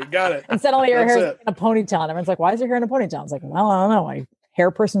story. Got it. And suddenly your hair's in a ponytail. And everyone's like, why is your hair in a ponytail? I was like, well, I don't know. My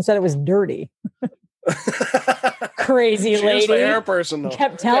hair person said it was dirty. Crazy lady. She's the hair person, though.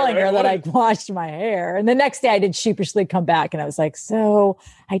 Kept telling her that I washed my hair. And the next day I did sheepishly come back and I was like, so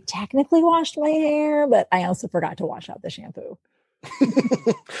I technically washed my hair, but I also forgot to wash out the shampoo.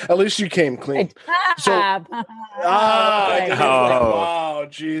 At least you came clean. Wow,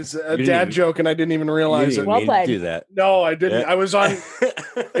 geez, a dad joke, and I didn't even realize it. Well played. Do that? No, I didn't. I was on.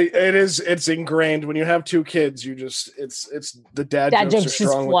 It's ingrained when you have 2 kids. You just it's the dad jokes are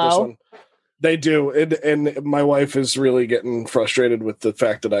strong with this one. They do, and my wife is really getting frustrated with the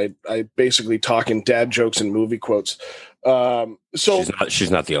fact that I basically talk in dad jokes and movie quotes. So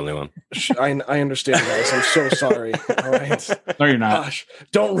she's not the only one. I understand, guys. I'm so sorry. All right, no, you're not. Gosh,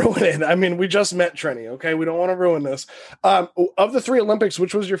 don't ruin it. I mean, we just met Trenni. Okay, we don't want to ruin this. Of the 3 Olympics,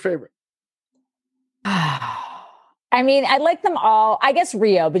 which was your favorite? I mean, I like them all. I guess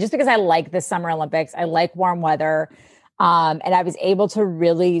Rio, but just because I like the Summer Olympics, I like warm weather. And I was able to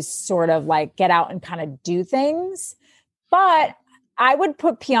really sort of like get out and kind of do things. But I would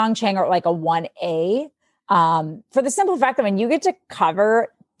put Pyeongchang at like a 1A for the simple fact that when you get to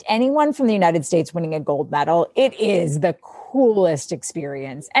cover anyone from the United States winning a gold medal, it is the coolest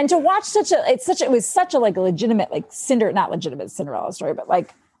experience. And to watch it was such a like legitimate, like not legitimate Cinderella story, but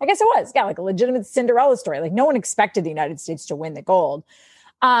like, I guess it was, like a legitimate Cinderella story. Like no one expected the United States to win the gold.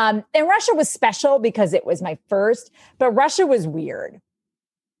 And Russia was special because it was my first, but Russia was weird.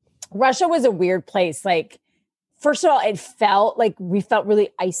 Russia was a weird place. Like, first of all, it felt like we felt really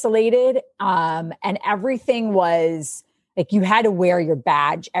isolated. And everything was Like you had to wear your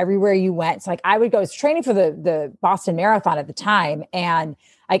badge everywhere you went. So like I would go, I was training for the Boston Marathon at the time. And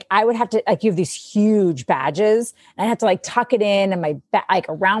like I would have to like, you have these huge badges and I had to like tuck it in and my back, like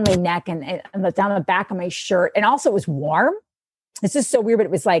around my neck and down the back of my shirt. And also it was warm. This is so weird, but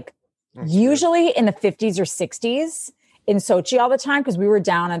it was like usually in the 50s or 60s in Sochi all the time. Cause we were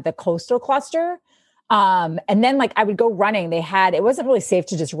down at the coastal cluster. And then like I would go running. It wasn't really safe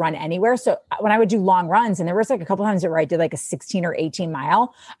to just run anywhere. So when I would do long runs, and there was like a couple times where I did like a 16 or 18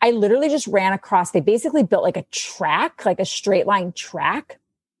 mile, I literally just ran across. They basically built like a track, like a straight line track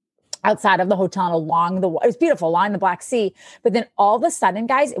outside of the hotel and it was beautiful, along the Black Sea. But then all of a sudden,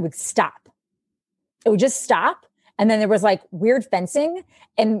 guys, it would stop. It would just stop. And then there was like weird fencing.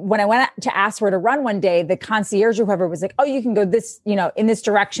 And when I went to ask where to run one day, the concierge or whoever was like, oh, you can go this, in this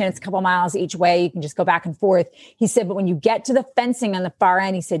direction. It's a couple miles each way. You can just go back and forth. He said, but when you get to the fencing on the far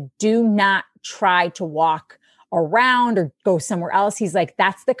end, he said, do not try to walk around or go somewhere else. He's like,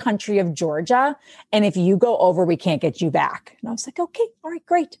 that's the country of Georgia. And if you go over, we can't get you back. And I was like, okay, all right,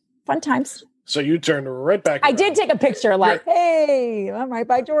 great. Fun times. So you turned right back around. I did take a picture like, hey, I'm right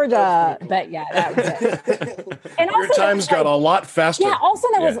by Georgia. Cool. But yeah, that was it. And your times got a lot faster. Yeah,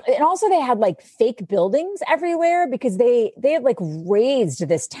 also they had like fake buildings everywhere because they had like raised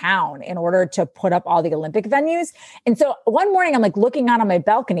this town in order to put up all the Olympic venues. And so one morning I'm like looking out on my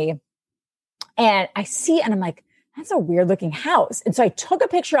balcony and I see, and I'm like, that's a weird looking house. And so I took a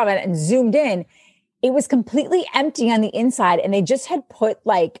picture of it and zoomed in. It was completely empty on the inside and they just had put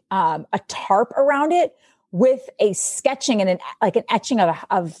like a tarp around it with a sketching and an etching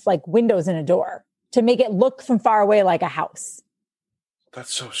of like windows and a door to make it look from far away like a house.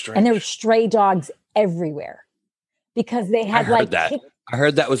 That's so strange. And there were stray dogs everywhere because they had I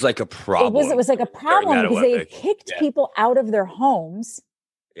heard that was like a problem. It was like a problem because they had kicked people out of their homes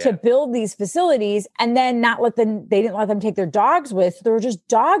to build these facilities and then they didn't let them take their dogs with. There were just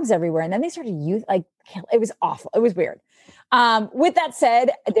dogs everywhere. And then they started it was awful. It was weird. With that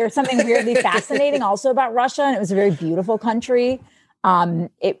said, there's something weirdly fascinating also about Russia. And it was a very beautiful country.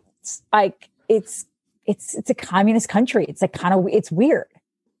 It's a communist country. It's like it's weird.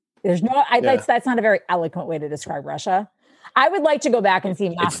 There's that's not a very eloquent way to describe Russia. I would like to go back and see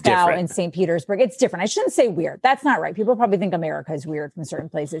Moscow and St. Petersburg. It's different. I shouldn't say weird. That's not right. People probably think America is weird from certain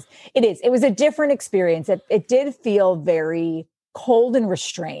places. It is. It was a different experience. It did feel very cold and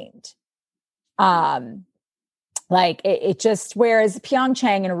restrained. It just, whereas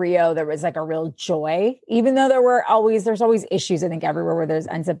Pyeongchang and Rio, there was like a real joy, even though there's always issues, I think, everywhere where there's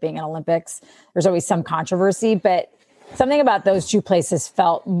ends up being an Olympics. There's always some controversy, but something about those two places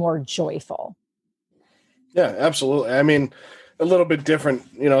felt more joyful. Yeah, absolutely. I mean, a little bit different,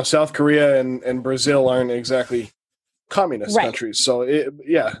 South Korea and Brazil aren't exactly communist countries. So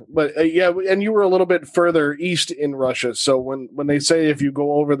and you were a little bit further east in Russia. So when they say if you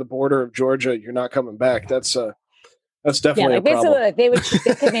go over the border of Georgia, you're not coming back, that's definitely a problem. Basically,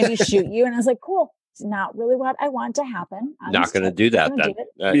 they could maybe shoot you. And I was like, cool. It's not really what I want to happen. Not going to do that then.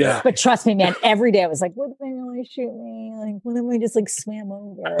 But trust me, man, every day I was like, what if they really shoot me? Like, what if we just like swam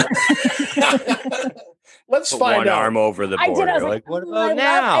over? Let's find one out. Arm over the border. I was like, what about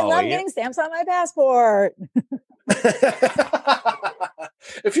now? I love getting stamps on my passport.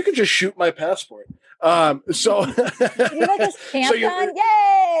 If you could just shoot my passport. So you like this tampon?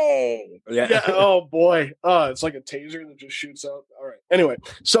 Yay! Yeah. Oh boy. It's like a taser that just shoots out. All right. Anyway,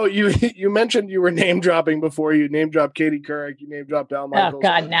 so you mentioned you were name dropping before. You name dropped Katie Couric. You name dropped Al Michaels. Oh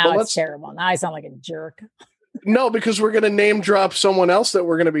God, now it's terrible. Now I sound like a jerk. No, because we're going to name drop someone else that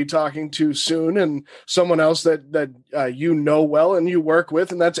we're going to be talking to soon, and someone else that you know well and you work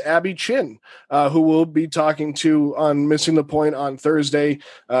with, and that's Abby Chin, who we'll be talking to on Missing the Point on Thursday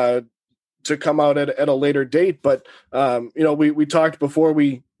to come out at a later date. But we talked before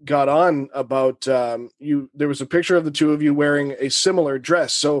we got on about there was a picture of the two of you wearing a similar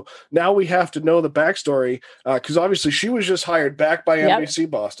dress. So now we have to know the backstory because obviously she was just hired back by NBC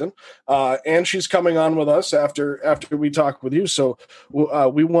Boston, and she's coming on with us after we talk with you. So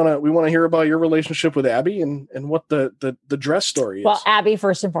we want to hear about your relationship with Abby and what the dress story is. Well, Abby,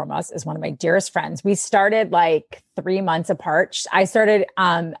 first and foremost, is one of my dearest friends. We started like 3 months apart. I started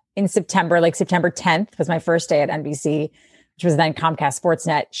in September, like September 10th was my first day at NBC, which was then Comcast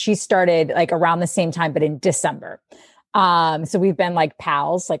Sportsnet. She started like around the same time, but in December. So we've been like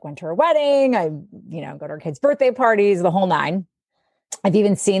pals, like went to her wedding. I, go to her kids' birthday parties, the whole nine. I've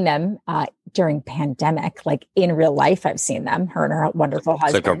even seen them during pandemic, like in real life. I've seen them, her and her wonderful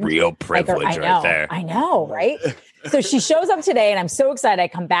husband. It's like a real privilege right there. I know, right? So she shows up today and I'm so excited. I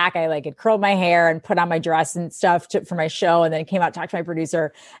come back. I had curled my hair and put on my dress and stuff for my show. And then came out, talked to my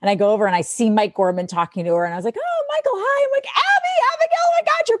producer, and I go over and I see Mike Gorman talking to her. And I was like, oh, Michael, hi. I'm like, Abigail, oh my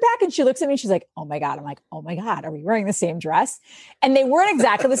God, you're back. And she looks at me and she's like, oh my God. I'm like, oh my God, are we wearing the same dress? And they weren't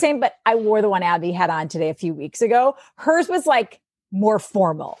exactly the same, but I wore the one Abby had on today a few weeks ago. Hers was more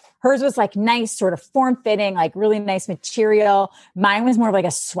formal. Hers was nice, sort of form-fitting, really nice material. Mine was more of a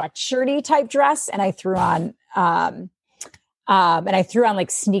sweatshirty type dress. And I threw on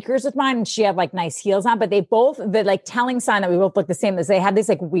sneakers with mine, and she had nice heels on, but they both, the telling sign that we both look the same is they had these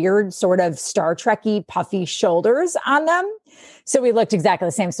weird sort of Star Trek-y puffy shoulders on them. So we looked exactly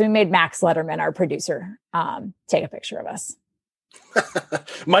the same. So we made Max Letterman, our producer, take a picture of us.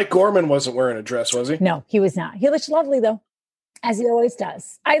 Mike Gorman wasn't wearing a dress, was he? No, he was not. He looked lovely though, as he always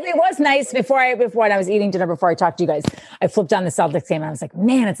does. It was nice before I was eating dinner, before I talked to you guys, I flipped on the Celtics game and I was like,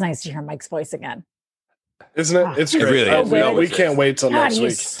 man, it's nice to hear Mike's voice again. Isn't it? It's great. It really we can't wait till next week.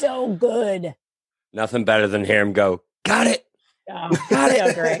 He's so good. Nothing better than hear him go, got it. Oh, got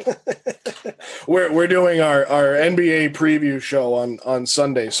it. Great. We're doing our NBA preview show on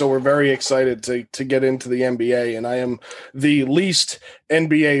Sunday, so we're very excited to get into the NBA. And I am the least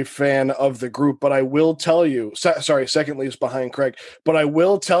NBA fan of the group, but I will tell you, second least behind Craig, but I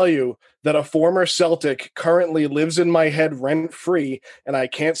will tell you that a former Celtic currently lives in my head rent free, and I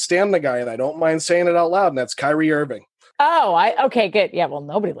can't stand the guy, and I don't mind saying it out loud, and that's Kyrie Irving. Oh, okay, good. Yeah, well,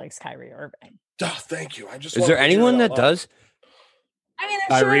 nobody likes Kyrie Irving. Oh, thank you. Is there anyone that does? I mean,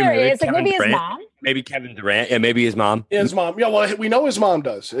 I'm sure there is. Maybe his mom. Maybe Kevin Durant. Yeah, maybe his mom. Yeah, his mom. Yeah, well, we know his mom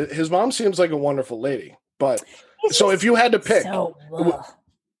does. His mom seems like a wonderful lady. But if you had to pick, I know.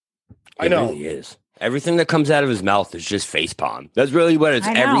 It really is. Everything that comes out of his mouth is just facepalm. That's really what it's.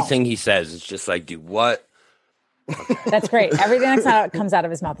 Everything he says, it's just dude, what? Okay. That's great. Everything that comes out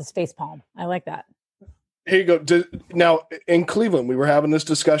of his mouth is facepalm. I like that. Here you go. Now, in Cleveland, we were having this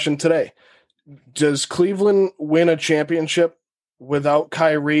discussion today. Does Cleveland win a championship without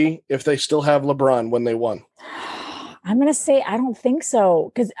Kyrie if they still have LeBron when they won? I'm going to say I don't think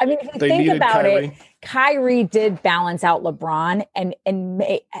so. Because, I mean, if you think about it, Kyrie did balance out LeBron and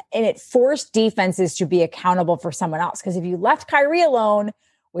it forced defenses to be accountable for someone else. Because if you left Kyrie alone,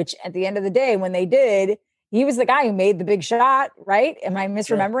 which at the end of the day, when they did, he was the guy who made the big shot, right? Am I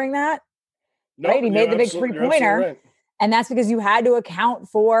misremembering that? No, right? He made the big three-pointer. Right. And that's because you had to account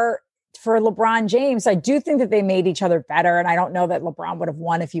for LeBron James. I do think that they made each other better. And I don't know that LeBron would have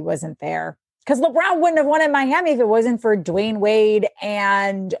won if he wasn't there. Because LeBron wouldn't have won in Miami if it wasn't for Dwayne Wade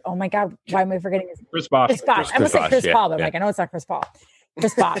and, oh my God, why am I forgetting his name? Chris Bosh. Chris Bosh. I almost said Chris Paul, though. I know it's not Chris Paul.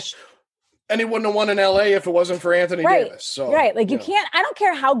 Chris Bosh. And he wouldn't have won in LA if it wasn't for Anthony Davis. So, right. You can't, I don't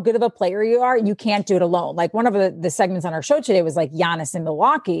care how good of a player you are, you can't do it alone. One of the segments on our show today was Giannis in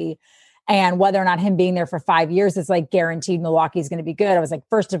Milwaukee. And whether or not him being there for 5 years is guaranteed Milwaukee's going to be good. I was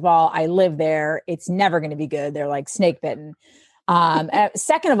first of all, I live there. It's never going to be good. They're snake bitten.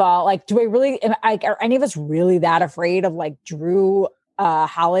 Second of all, do I really, are any of us really that afraid of Drew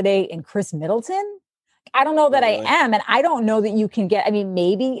Holiday and Chris Middleton? I don't know that I am. And I don't know that you can get,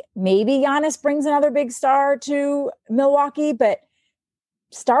 maybe Giannis brings another big star to Milwaukee, but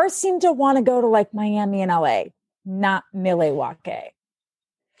stars seem to want to go to Miami and LA, not Milwaukee.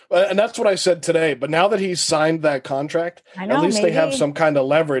 And that's what I said today. But now that he's signed that contract, at least they have some kind of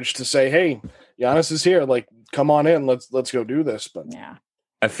leverage to say, hey, Giannis is here. Come on in. Let's go do this. But yeah,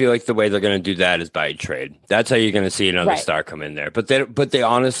 I feel the way they're going to do that is by trade. That's how you're going to see another star come in there. But they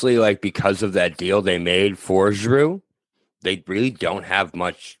honestly, because of that deal they made for Drew, they really don't have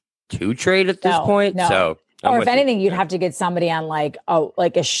much to trade at this point. No. So. Or if anything, you'd have to get somebody on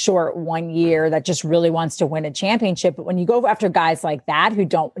a short 1 year that just really wants to win a championship. But when you go after guys like that who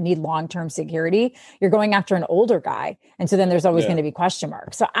don't need long-term security, you're going after an older guy. And so then there's always going to be question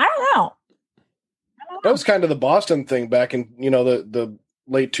marks. So I don't know. That was kind of the Boston thing back in, the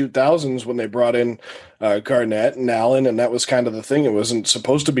late 2000s when they brought in Garnett and Allen, and that was kind of the thing. It wasn't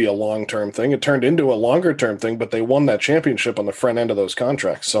supposed to be a long-term thing. It turned into a longer-term thing, but they won that championship on the front end of those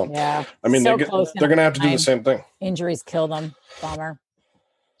contracts. So, yeah, they're going to have to do the same thing. Injuries kill them. Bummer.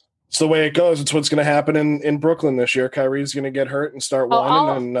 It's the way it goes. It's what's going to happen in Brooklyn this year. Kyrie's going to get hurt and start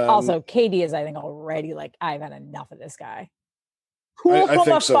whining. Also, KD is, I think, already I've had enough of this guy. Cool I from think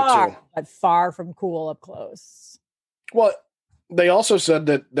afar, so too. But far from cool up close. Well, they also said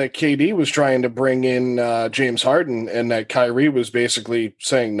that KD was trying to bring in James Harden, and that Kyrie was basically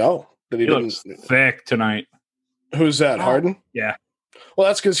saying no. That he didn't. Thick tonight. Who's that? Oh. Harden? Yeah. Well,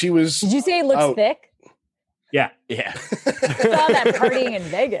 that's because he was. Did you say he looks thick? Yeah. Yeah. I saw that partying in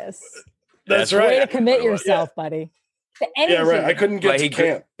Vegas. That's right. Way to commit yourself, buddy. The energy. Yeah, right. I couldn't get to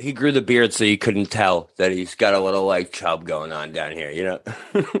camp. He grew the beard so you couldn't tell that he's got a little like chub going on down here, you know?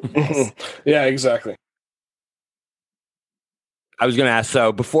 Yeah, exactly. I was going to ask,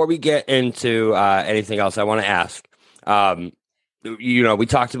 so before we get into anything else, I want to ask, we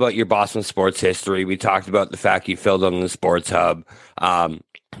talked about your Boston sports history. We talked about the fact you filled in the Sports Hub.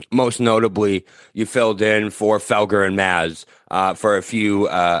 Most notably, you filled in for Felger and Maz for a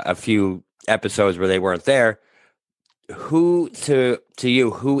few episodes where they weren't there. Who to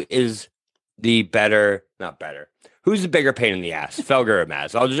you? Who is the Who's the bigger pain in the ass, Felger or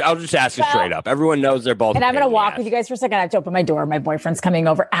Maz? I'll just ask you straight up. Everyone knows they're both. And I'm going to walk with you guys for a second. I have to open my door. My boyfriend's coming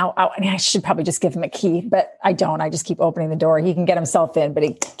over. Ow. I mean, I should probably just give him a key, but I don't. I just keep opening the door. He can get himself in, but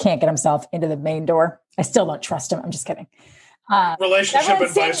he can't get himself into the main door. I still don't trust him. I'm just kidding. Relationship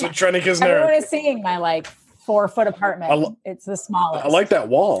advice with Trenni Kusnierek. Everyone is seeing my 4-foot apartment. It's the smallest. I like that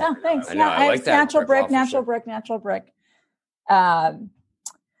wall. Oh, thanks. I know. I like that. Natural brick.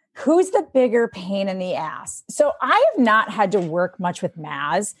 Who's the bigger pain in the ass? So I have not had to work much with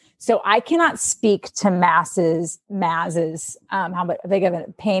Maz, so I cannot speak to Maz's how big of a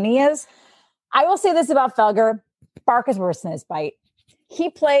pain he is. I will say this about Felger: bark is worse than his bite. He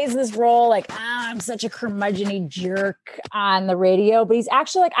plays this role like, I'm such a curmudgeon-y jerk on the radio, but he's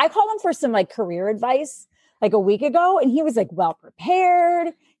actually I called him for some career advice a week ago, and he was well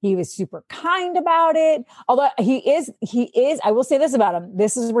prepared. He was super kind about it. Although he is, I will say this about him.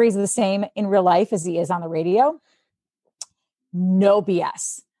 This is where he's the same in real life as he is on the radio. No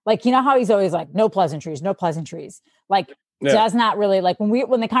BS. You know how he's always no pleasantries. Does not really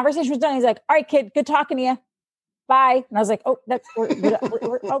when the conversation was done, he's like, all right, kid, good talking to you. Bye. And I was like, oh,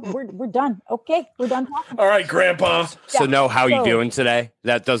 we're done. Okay. We're done talking. All right, Grandpa. So how you doing today?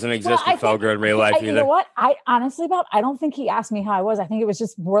 That doesn't exist with Felger in real life either. You know what? I honestly, Bob, I don't think he asked me how I was. I think it was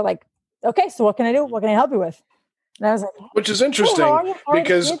just more okay, so what can I do? What can I help you with? And I was like, which is interesting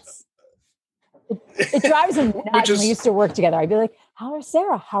because it drives him nuts. When we used to work together, I'd be like, how are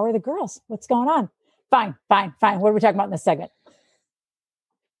Sarah? How are the girls? What's going on? Fine. What are we talking about in this segment?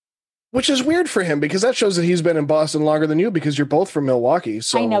 Which is weird for him because that shows that he's been in Boston longer than you because you're both from Milwaukee.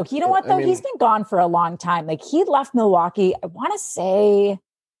 So I know. You know what, though? He's been gone for a long time. He left Milwaukee, I want to say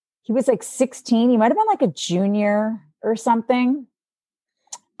he was 16. He might have been a junior or something.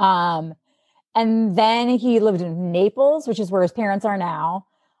 And then he lived in Naples, which is where his parents are now.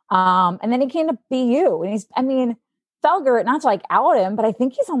 And then he came to BU. And Felger, not to out him, but I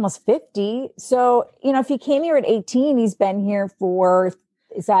think he's almost 50. So, if he came here at 18, he's been here for,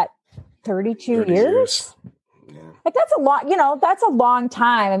 is that 32 years? Yeah. That's a lot, that's a long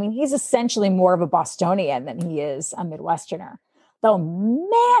time. He's essentially more of a Bostonian than he is a Midwesterner. Though,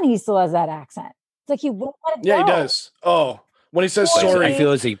 man, he still has that accent. It's he won't let it go. Yeah, he does. Oh, when he says sorry. I feel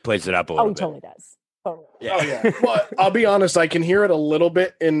as he plays it up a little bit. He totally does. Totally. Yeah. Oh, yeah. Well, I'll be honest, I can hear it a little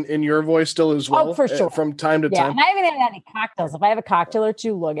bit in your voice still as well. Oh, for sure. From time to time. And I haven't had any cocktails. If I have a cocktail or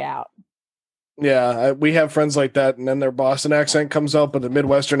two, look out. Yeah, we have friends like that, and then their Boston accent comes out, but the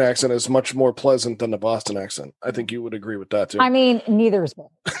Midwestern accent is much more pleasant than the Boston accent. I think you would agree with that, too. Neither is good.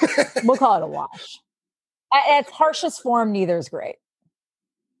 We'll call it a wash. At its harshest form, neither is great.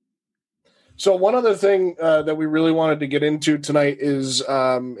 So one other thing that we really wanted to get into tonight is,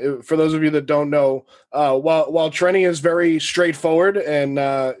 for those of you that don't know, while Trenni is very straightforward and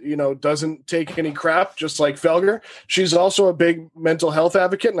doesn't take any crap, just like Felger, she's also a big mental health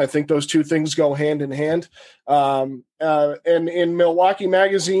advocate, and I think those two things go hand in hand. And in Milwaukee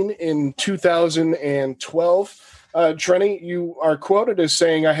Magazine in 2012, Trenni, you are quoted as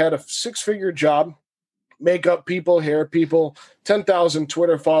saying, "I had a 6-figure job. Makeup people, hair people, 10,000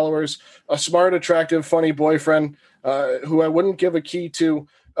 Twitter followers, a smart, attractive, funny boyfriend who I wouldn't give a key to,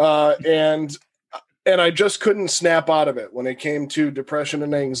 and I just couldn't snap out of it when it came to depression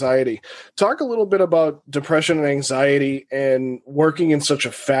and anxiety." Talk a little bit about depression and anxiety and working in such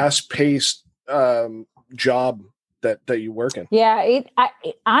a fast-paced job that you work in. Yeah,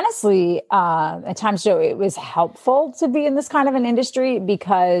 honestly, at times, Joe, it was helpful to be in this kind of an industry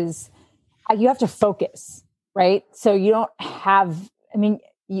because you have to focus, right? So you don't have,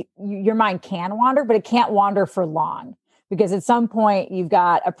 your mind can wander, but it can't wander for long because at some point you've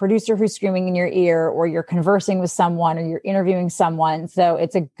got a producer who's screaming in your ear or you're conversing with someone or you're interviewing someone. So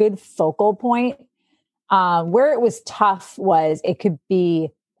it's a good focal point. Where it was tough was it could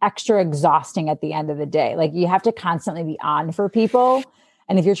be extra exhausting at the end of the day. You have to constantly be on for people.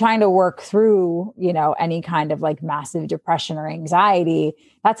 And if you're trying to work through, any kind of massive depression or anxiety,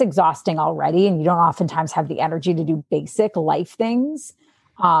 that's exhausting already. And you don't oftentimes have the energy to do basic life things,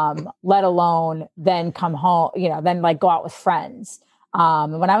 let alone then come home, then go out with friends.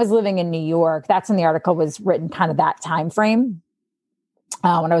 When I was living in New York, that's when the article was written, kind of that time frame.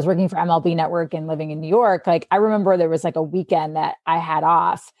 When I was working for MLB Network and living in New York, like I remember there was like a weekend that I had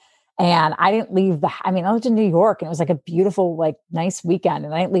off and I didn't leave I lived in New York and it was like a beautiful, like nice weekend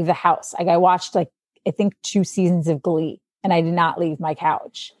and I didn't leave the house. Like I watched like, I think 2 seasons of Glee and I did not leave my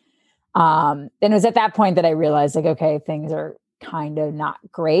couch. And it was at that point that I realized like, okay, things are kind of not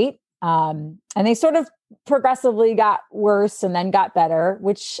great. And they sort of progressively got worse and then got better,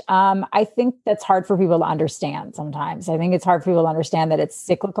 which I think that's hard for people to understand sometimes. I think it's hard for people to understand that it's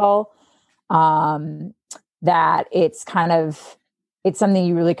cyclical, that it's something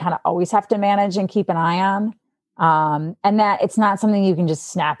you really kind of always have to manage and keep an eye on, and that it's not something you can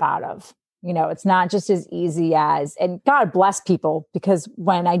just snap out of. You know, it's not just as easy as, and God bless people, because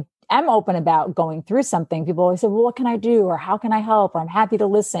when I am open about going through something, people always say, well, what can I do? Or how can I help? Or I'm happy to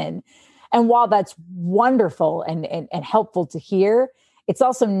listen. And while that's wonderful and helpful to hear, it's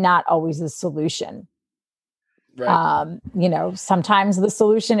also not always the solution. Right. You know, sometimes the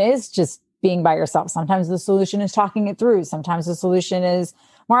solution is just being by yourself. Sometimes the solution is talking it through. Sometimes the solution is,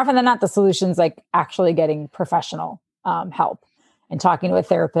 more often than not, the solution is like actually getting professional help and talking to a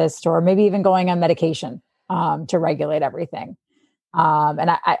therapist or maybe even going on medication to regulate everything.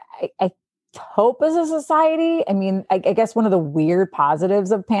 And I hope as a society, I mean, I guess one of the weird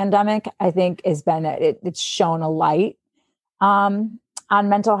positives of pandemic, I think, has been that it's shown a light on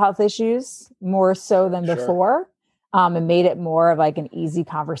mental health issues more so than before, and made it more of like an easy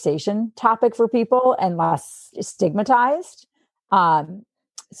conversation topic for people and less stigmatized.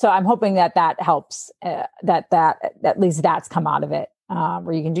 So I'm hoping that helps, that at least that's come out of it.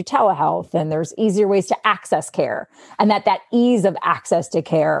 Where you can do telehealth and there's easier ways to access care, and that ease of access to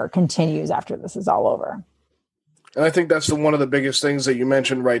care continues after this is all over. And I think that's one of the biggest things that you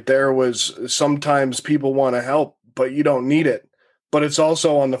mentioned right there was sometimes people want to help, but you don't need it. But it's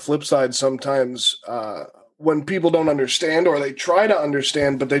also on the flip side, sometimes when people don't understand or they try to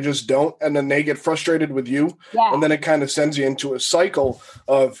understand, but they just don't, and then they get frustrated with you. Yeah. And then it kind of sends you into a cycle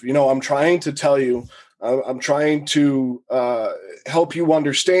of, you know, I'm trying to tell you, I'm trying to help you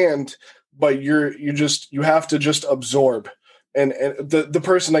understand, but you have to just absorb. And the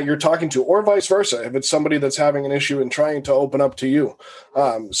person that you're talking to, or vice versa, if it's somebody that's having an issue and trying to open up to you.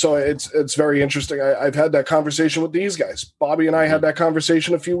 So it's very interesting. I've had that conversation with these guys. Bobby and I had that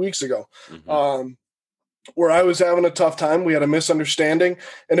conversation a few weeks ago. Where I was having a tough time. We had a misunderstanding,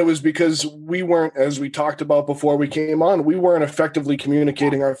 and it was because we weren't, as we talked about before we came on, we weren't effectively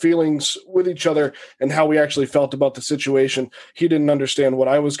communicating our feelings with each other and how we actually felt about the situation. He didn't understand what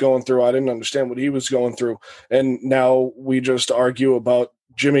I was going through. I didn't understand what he was going through. And now we just argue about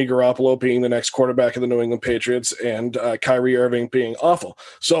Jimmy Garoppolo being the next quarterback of the New England Patriots and Kyrie Irving being awful.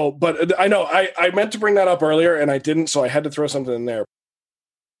 So, but I know I meant to bring that up earlier and I didn't, so I had to throw something in there.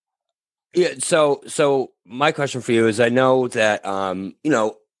 Yeah. So my question for you is, I know that, you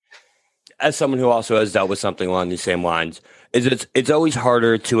know, as someone who also has dealt with something along these same lines, it's always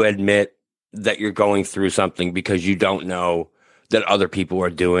harder to admit that you're going through something because you don't know that other people are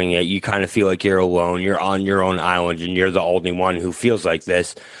doing it. You kind of feel like you're alone. You're on your own island and you're the only one who feels like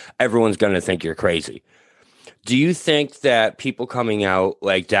this. Everyone's going to think you're crazy. Do you think that people coming out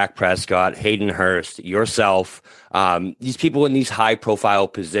like Dak Prescott, Hayden Hurst, yourself, these people in these high profile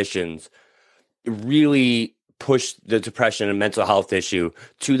positions really push the depression and mental health issue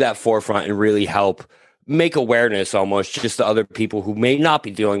to that forefront and really help make awareness almost just to other people who may not be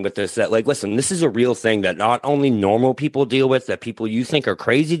dealing with this, that like, listen, this is a real thing that not only normal people deal with, that people you think are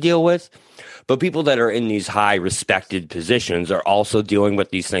crazy deal with, but people that are in these high respected positions are also dealing with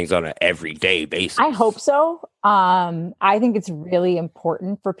these things on an everyday basis? I hope so. I think it's really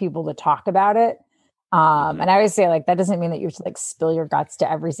important for people to talk about it. And I always say, like, that doesn't mean that you have to like spill your guts to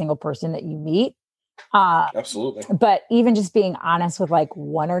every single person that you meet. Absolutely. But even just being honest with like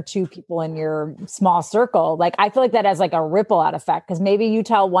 1 or 2 people in your small circle, like I feel like that has like a ripple out effect, because maybe you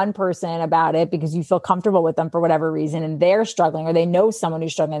tell one person about it because you feel comfortable with them for whatever reason and they're struggling, or they know someone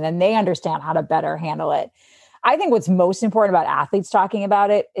who's struggling and then they understand how to better handle it. I think what's most important about athletes talking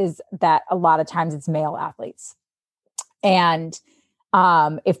about it is that a lot of times it's male athletes. And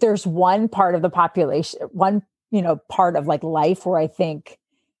if there's one part of the population, one, you know, part of like life where I think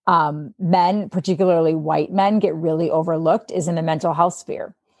men, particularly white men, get really overlooked is in the mental health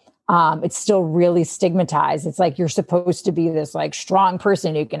sphere. It's still really stigmatized. It's like you're supposed to be this like strong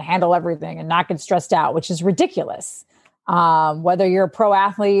person who can handle everything and not get stressed out, which is ridiculous. Whether you're a pro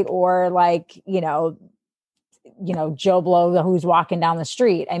athlete or like, you know, Joe Blow who's walking down the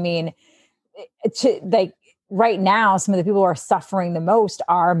street. I mean, like right now, some of the people who are suffering the most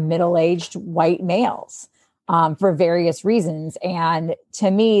are middle-aged white males. for various reasons. And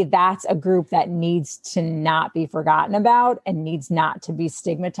to me, that's a group that needs to not be forgotten about and needs not to be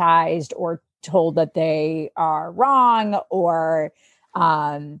stigmatized or told that they are wrong or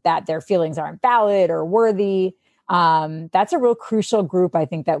that their feelings aren't valid or worthy. That's a real crucial group, I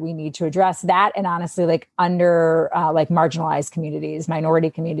think, that we need to address that. And honestly, like under like marginalized communities, minority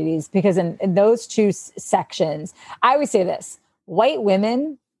communities, because in those two sections, I always say this, white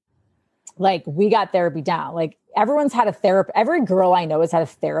women, like we got therapy down. Like everyone's had a therapist. Every girl I know has had a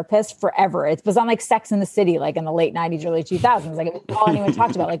therapist forever. It was on like Sex in the City, like in the late 90s, early 2000s. Like it was all anyone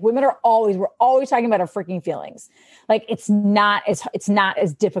talked about. Like we're always talking about our freaking feelings. Like it's not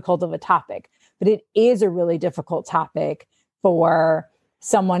as difficult of a topic, but it is a really difficult topic for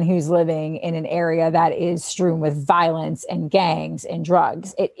someone who's living in an area that is strewn with violence and gangs and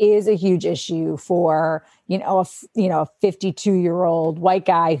drugs. It is a huge issue for, a 52-year-old white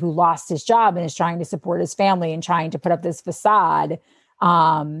guy who lost his job and is trying to support his family and trying to put up this facade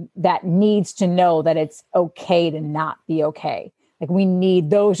that needs to know that it's okay to not be okay. Like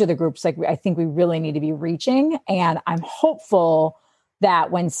those are the groups like I think we really need to be reaching. And I'm hopeful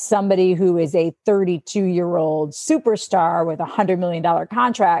that when somebody who is a 32-year-old superstar with $100 million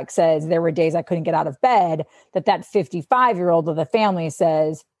contract says there were days I couldn't get out of bed, that 55-year-old of the family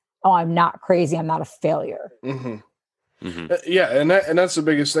says, oh, I'm not crazy. I'm not a failure. Mm-hmm. Mm-hmm. Yeah. And that's the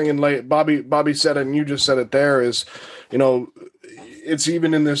biggest thing. And like Bobby said it, and you just said it there is, it's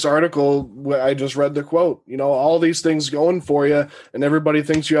even in this article where I just read the quote, all these things going for you and everybody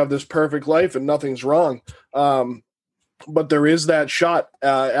thinks you have this perfect life and nothing's wrong. But there is that shot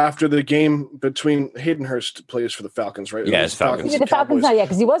after the game between Hayden Hurst plays for the Falcons, right? Yeah, it's Falcons. The Falcons,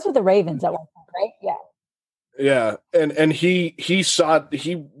 because he was with the Ravens at one point, right? Yeah. Yeah, and he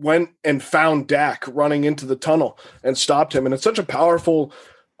went and found Dak running into the tunnel and stopped him, and it's such a powerful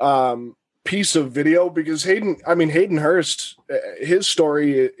piece of video because Hayden Hurst, his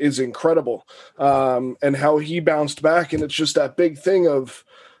story is incredible, and how he bounced back, and it's just that big thing of,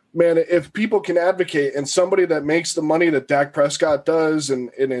 man, if people can advocate and somebody that makes the money that Dak Prescott does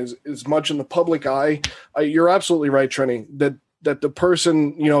and is much in the public eye, you're absolutely right, Trenni, that the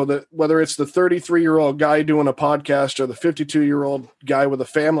person, that whether it's the 33-year-old guy doing a podcast or the 52-year-old guy with a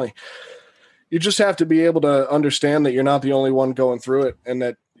family, you just have to be able to understand that you're not the only one going through it and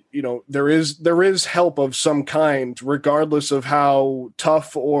that, there is help of some kind, regardless of how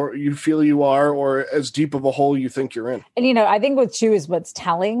tough or you feel you are or as deep of a hole you think you're in. And, I think what's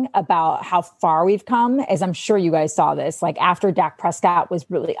telling about how far we've come is, I'm sure you guys saw this, like after Dak Prescott was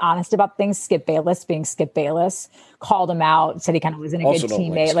really honest about things, Skip Bayless called him out, said he kind of wasn't a good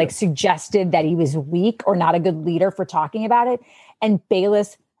teammate, like suggested that he was weak or not a good leader for talking about it. And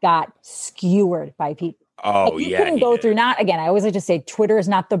Bayless got skewered by people. Oh, you couldn't go through, I always like to say Twitter is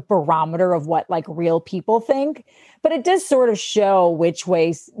not the barometer of what like real people think, but it does sort of show which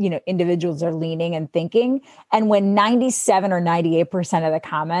ways, individuals are leaning and thinking. And when 97 or 98% of the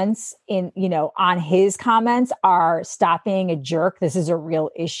comments on his comments are stop being a jerk, this is a real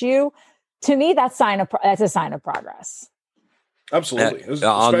issue. To me, that's a sign of progress. Absolutely,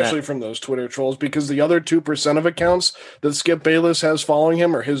 especially from those Twitter trolls, because the other 2% of accounts that Skip Bayless has following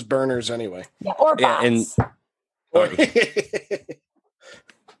him are his burners anyway. Yeah, or bots.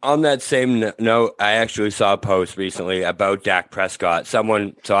 On that same note, I actually saw a post recently about Dak Prescott. So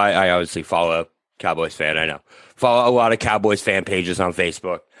I obviously follow Cowboys fan. I know follow a lot of Cowboys fan pages on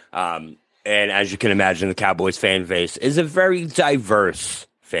Facebook. And as you can imagine, the Cowboys fan base is a very diverse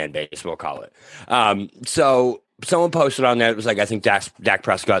fan base, we'll call it. So someone posted on there, it was like, I think Dak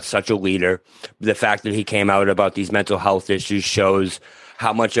Prescott's such a leader. The fact that he came out about these mental health issues shows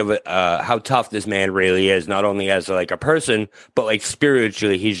how much of how tough this man really is, not only as like a person, but like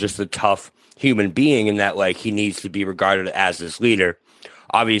spiritually, he's just a tough human being, and that like he needs to be regarded as this leader.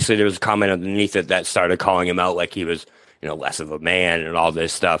 Obviously, there was a comment underneath it that started calling him out like he was, less of a man and all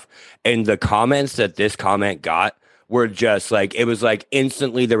this stuff. And the comments that this comment got were just like, it was like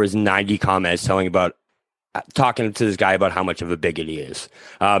instantly there was 90 comments talking to this guy about how much of a bigot he is.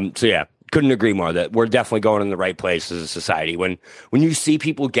 So yeah, couldn't agree more that we're definitely going in the right place as a society. When you see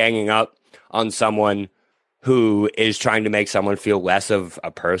people ganging up on someone who is trying to make someone feel less of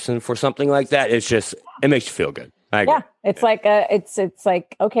a person for something like that, it makes you feel good. I agree. Yeah, it's like it's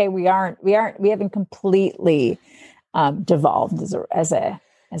like, okay, we haven't completely devolved as a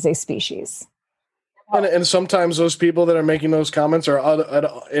species. And sometimes those people that are making those comments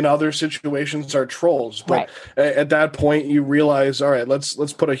are in other situations are trolls. But right. At that point, you realize, all right, let's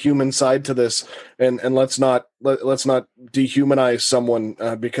put a human side to this, and let's not dehumanize someone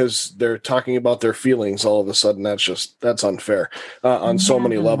because they're talking about their feelings all of a sudden. That's unfair on so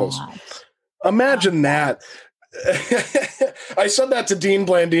many levels. Imagine that. I said that to Dean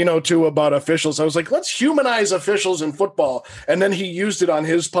Blandino too about officials. I was like, let's humanize officials in football. And then he used it on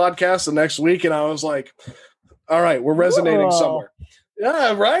his podcast the next week. And I was like, all right, we're resonating somewhere.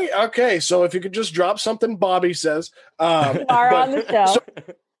 Yeah, right. Okay. So if you could just drop something Bobby says. On the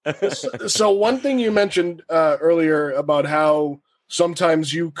show. So one thing you mentioned earlier about how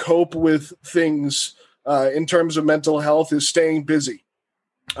sometimes you cope with things in terms of mental health is staying busy,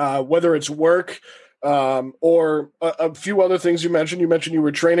 whether it's work, or a few other things you mentioned. You mentioned you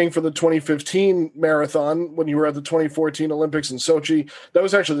were training for the 2015 marathon when you were at the 2014 Olympics in Sochi. That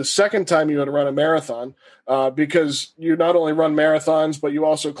was actually the second time you had to run a marathon, because you not only run marathons, but you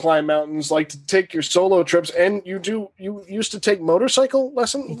also climb mountains, like to take your solo trips. And you used to take motorcycle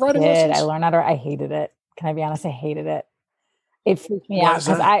riding lessons? I learned how to, I hated it. Can I be honest? I hated it. It freaked me out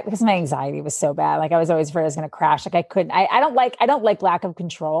because my anxiety was so bad. Like I was always afraid I was going to crash. Like I couldn't, I don't like lack of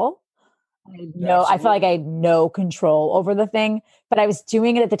control. I felt like I had no control over the thing, but I was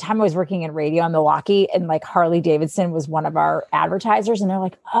doing it at the time. I was working in radio in Milwaukee, and like Harley Davidson was one of our advertisers. And they're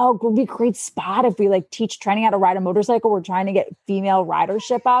like, oh, it would be a great spot if we like teach Trenni how to ride a motorcycle. We're trying to get female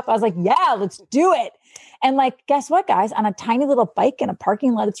ridership up. I was like, yeah, let's do it. And like, guess what, guys? On a tiny little bike in a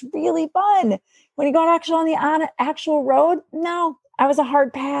parking lot, it's really fun. When you go on the actual road, no, I was a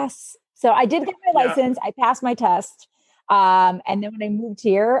hard pass. So I did get my license. I passed my test. And then when I moved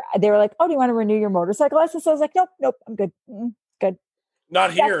here, they were like, oh, do you want to renew your motorcycle license? So I was like, nope, I'm good. Good.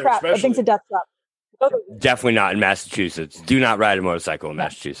 Not here, especially. I think it's a death trap. Definitely not in Massachusetts. Do not ride a motorcycle in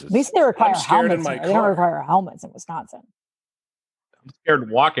Massachusetts. At least they require helmets. They don't require helmets in Wisconsin. I'm scared of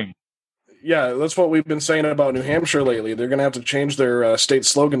walking. Yeah, that's what we've been saying about New Hampshire lately. They're going to have to change their state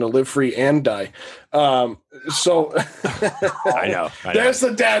slogan to "Live Free and Die." So I know. There's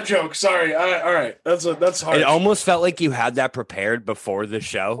the dad joke. Sorry. All right, that's hard. It almost felt like you had that prepared before the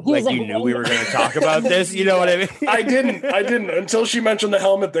show, like you knew we were going to talk about this. You know what I mean? I didn't until she mentioned the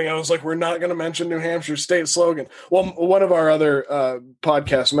helmet thing. I was like, we're not going to mention New Hampshire state slogan. Well, one of our other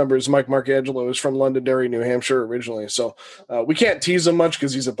podcast members, Mike Marcangelo, is from Londonderry, New Hampshire originally, so we can't tease him much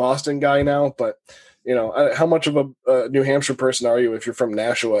because he's a Boston guy now. But you know, how much of a New Hampshire person are you if you're from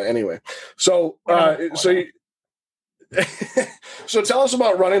Nashua anyway? So so tell us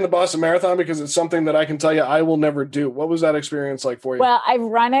about running the Boston Marathon, because it's something that I can tell you I will never do. What was that experience like for you? Well, I've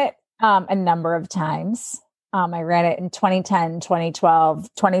run it a number of times. I ran it in 2010, 2012,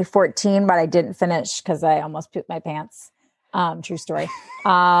 2014, but I didn't finish because I almost pooped my pants. True story.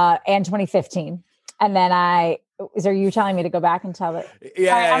 And 2015. And then are you telling me to go back and tell it?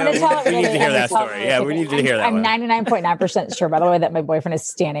 Yeah, I'm going to tell it. We need to hear that story. Yeah, we need to hear that. I'm 99.9% sure, by the way, that my boyfriend is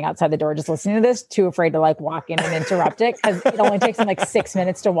standing outside the door just listening to this, too afraid to like walk in and interrupt it, because it only takes him like 6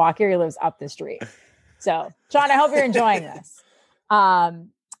 minutes to walk here. He lives up the street. So, John, I hope you're enjoying this.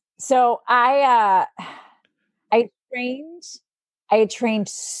 So I trained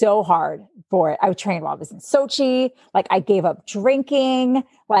so hard for it. I trained while I was in Sochi. Like I gave up drinking,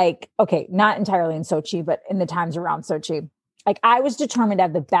 like, okay, not entirely in Sochi, but in the times around Sochi. Like I was determined to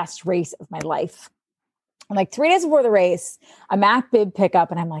have the best race of my life. And like 3 days before the race, I'm at bib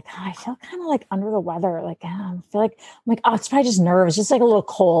pickup and I'm like, oh, I feel kind of like under the weather. Like, I feel like, I'm like, oh, it's probably just nerves, just like a little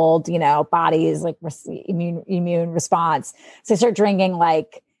cold, you know, body is like immune response. So I start drinking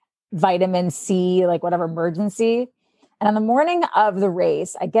like vitamin C, like whatever emergency. And on the morning of the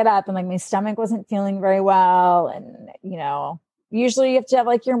race, I get up and like my stomach wasn't feeling very well. And, you know, usually you have to have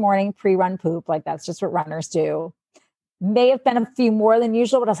like your morning pre-run poop. Like that's just what runners do. May have been a few more than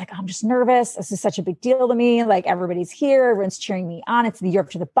usual, but I was like, I'm just nervous. This is such a big deal to me. Like everybody's here. Everyone's cheering me on. It's the year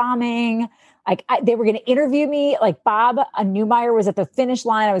after the bombing. Like they were going to interview me. Like Bob Newmeyer was at the finish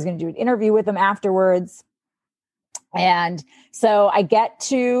line. I was going to do an interview with him afterwards. And so I get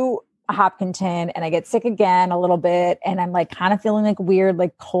to Hopkinton and I get sick again a little bit. And I'm like kind of feeling like weird,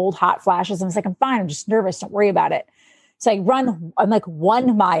 like cold, hot flashes. And I was like, I'm fine. I'm just nervous. Don't worry about it. So I'm like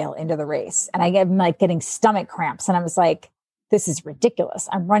 1 mile into the race and I'm like getting stomach cramps. And I was like, this is ridiculous.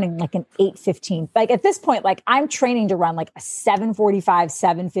 I'm running like an 8:15. Like at this point, like I'm training to run like a 7:45,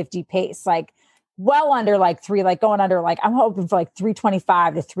 7:50 pace, like well under like 3, like going under, like I'm hoping for like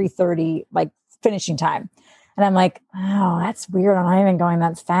 3:25 to 3:30, like finishing time. And I'm like, oh, that's weird. I'm not even going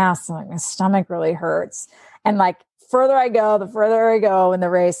that fast. So like my stomach really hurts. And like the further I go in the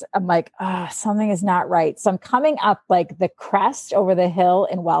race, I'm like, oh, something is not right. So I'm coming up like the crest over the hill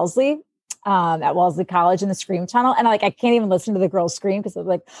in Wellesley, at Wellesley College in the scream tunnel. And I can't even listen to the girls scream because I'm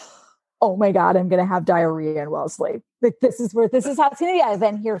like, oh my God, I'm going to have diarrhea in Wellesley. Like, this is how it's going to be. I've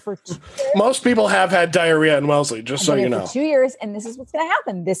been here for 2 years. Most people have had diarrhea in Wellesley, just so you know. For 2 years, and this is what's going to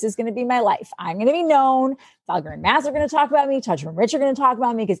happen. This is going to be my life. I'm going to be known. Felger and Maz are going to talk about me. Toucher and Rich are going to talk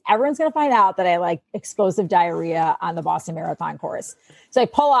about me because everyone's going to find out that I like explosive diarrhea on the Boston Marathon course. So I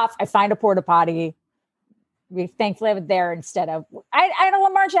pull off. I find a porta potty. We thankfully have it there instead of I had a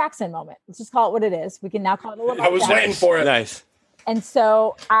Lamar Jackson moment. Let's just call it what it is. We can now call it a Lamar Jackson. I was waiting for it. Nice. And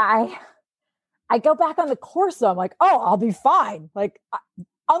so I go back on the course, so I'm like, oh, I'll be fine. Like,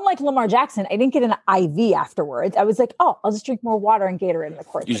 unlike Lamar Jackson, I didn't get an IV afterwards. I was like, oh, I'll just drink more water and Gatorade in the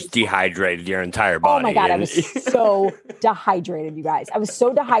course. You just dehydrated your entire body. Oh my God, I was so dehydrated, you guys. I was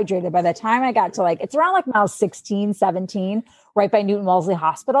so dehydrated by the time I got to it's around like mile 16, 17, right by Newton Wellesley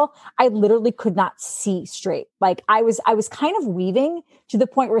Hospital. I literally could not see straight. Like I was kind of weaving to the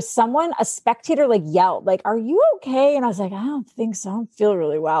point where a spectator yelled, like, are you okay? And I was like, I don't think so. I don't feel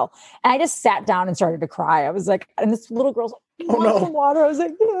really well. And I just sat down and started to cry. I was like, and this little girl's like, you want some water? I was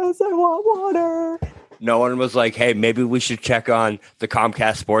like, yes, I want water. No one was like, hey, maybe we should check on the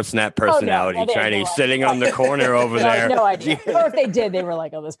Comcast Sportsnet personality, Trenni, sitting on the corner over there. No idea. Or if they did, they were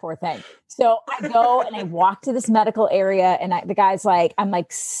like, oh, this poor thing. So I go and I walk to this medical area and the guy's like, I'm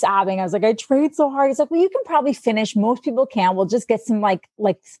like sobbing. I was like, I trained so hard. He's like, well, you can probably finish. Most people can. We'll just get some like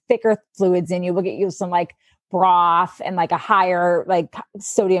thicker fluids in you. We'll get you some broth and a higher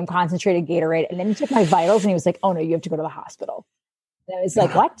sodium concentrated Gatorade. And then he took my vitals and he was like, oh no, you have to go to the hospital. And I was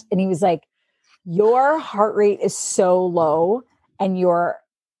like, what? And he was like, your heart rate is so low and your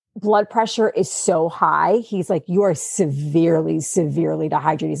blood pressure is so high. He's like, you are severely, severely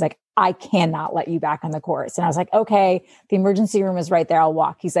dehydrated. He's like, I cannot let you back on the course. And I was like, okay, the emergency room is right there. I'll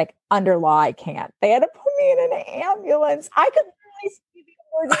walk. He's like, under law, I can't. They had to put me in an ambulance. I could literally see the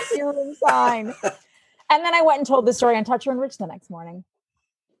emergency room sign. And then I went and told the story on Toucher and Rich the next morning.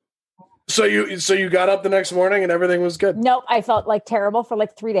 So you got up the next morning and everything was good? Nope. I felt terrible for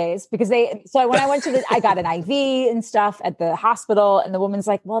 3 days because when I went to I got an IV and stuff at the hospital and the woman's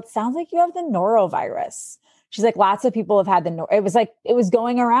like, well, it sounds like you have the norovirus. She's like, lots of people have had it was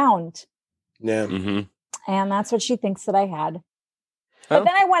going around. Yeah. Mm-hmm. And that's what she thinks that I had. But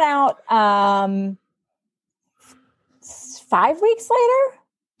then I went out 5 weeks later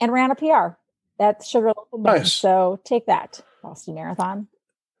and ran a PR at Sugar Local. Nice. So take that, Boston Marathon.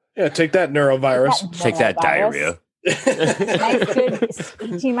 Yeah, take that neurovirus. Take that diarrhea. Nice, good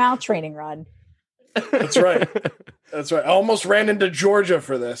 18-mile training run. That's right. That's right. I almost ran into Georgia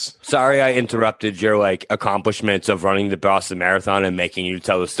for this. Sorry I interrupted your accomplishments of running the Boston Marathon and making you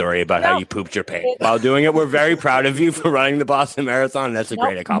tell the story about how you pooped your pants while doing it. We're very proud of you for running the Boston Marathon. That's a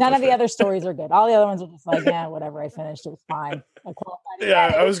great accomplishment. None of the other stories are good. All the other ones are just yeah, whatever. I finished. It was fine.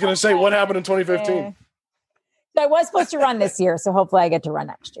 I was going to say, what happened in 2015? So I was supposed to run this year, so hopefully I get to run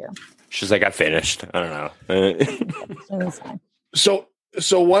next year. She's like, I finished. I don't know.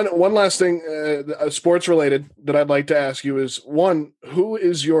 So one last thing, sports related that I'd like to ask you is who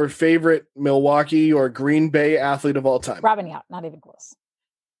is your favorite Milwaukee or Green Bay athlete of all time? Robin Yount, not even close.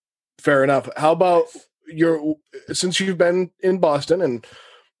 Fair enough. How about since you've been in Boston and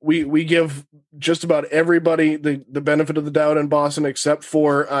we give just about everybody the benefit of the doubt in Boston except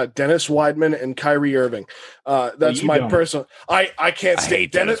for Dennis Weidman and Kyrie Irving. That's my personal. I can't stand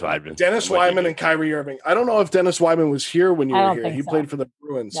Dennis Weidman. Dennis Weidman and Kyrie Irving. I don't know if Dennis Weidman was here when you were here. He played for the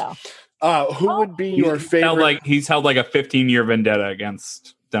Bruins. No. Who would be your favorite? He's held a 15-year vendetta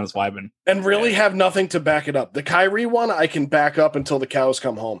against Dennis Weidman. And really have nothing to back it up. The Kyrie one I can back up until the cows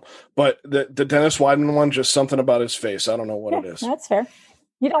come home. But the Dennis Weidman one, just something about his face. I don't know what it is. That's fair.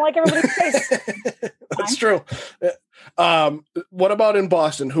 You don't like everybody's face. That's true. What about in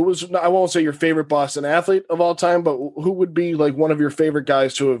Boston? Who was, I won't say your favorite Boston athlete of all time, but who would be one of your favorite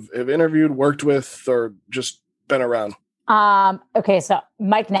guys to have interviewed, worked with, or just been around? Okay, so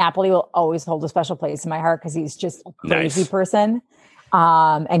Mike Napoli will always hold a special place in my heart because he's just a crazy person.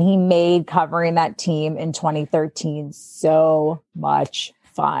 And he made covering that team in 2013 so much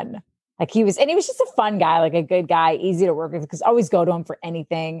fun. He was just a fun guy, a good guy, easy to work with, because I always go to him for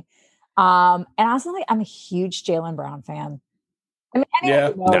anything. And also, I'm a huge Jaylen Brown fan. I mean,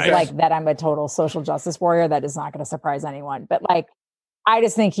 anyone who knows that I'm a total social justice warrior, that is not going to surprise anyone. But I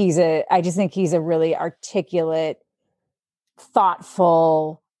just think he's a really articulate,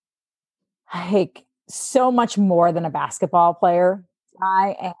 thoughtful, so much more than a basketball player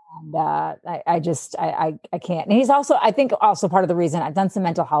guy. And I can't. And he's also, I think, also part of the reason I've done some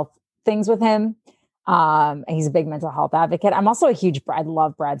mental health things with him. And he's a big mental health advocate. I'm also I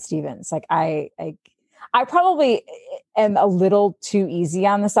love Brad Stevens. I probably am a little too easy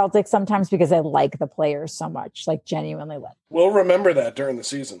on the Celtics sometimes because I like the players so much, genuinely like. We'll remember that during the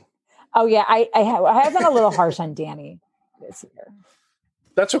season. Oh yeah, I have been a little harsh on Danny this year.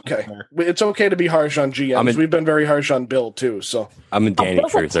 That's okay. It's okay to be harsh on GMs. We've been very harsh on Bill too. So I'm a Danny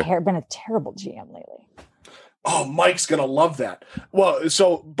Bill's truther. Been a terrible GM lately. Oh, Mike's gonna love that. Well,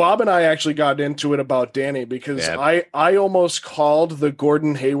 so Bob and I actually got into it about Danny because I almost called the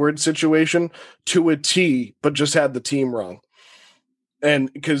Gordon Hayward situation to a T, but just had the team wrong.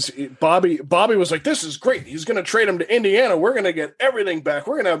 And because Bobby was like, "This is great. He's going to trade him to Indiana. We're going to get everything back.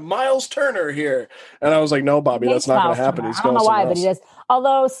 We're going to have Miles Turner here." And I was like, "No, Bobby, that's not going to happen." He's I don't know why, but he does.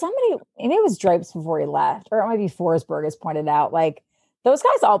 Although somebody, maybe it was Drapes before he left, or it might be Forsberg has pointed out, like those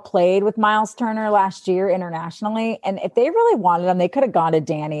guys all played with Miles Turner last year internationally, and if they really wanted him, they could have gone to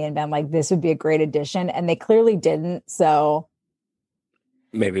Danny and been like, "This would be a great addition," and they clearly didn't. So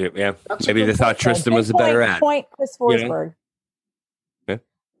maybe, yeah, maybe they thought Tristan was a better ad. Point Chris Forsberg.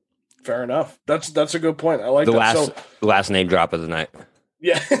 Fair enough. That's a good point. I like the last name drop of the night.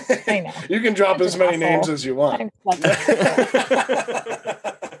 Yeah, I know. You can drop as many names as you want.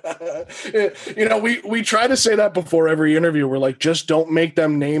 We try to say that before every interview. We're like, just don't make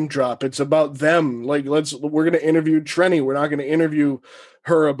them name drop. It's about them. Like, we're going to interview Trenni. We're not going to interview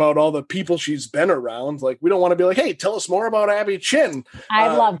her about all the people she's been around. Like, we don't want to be like, hey, tell us more about Abby Chin.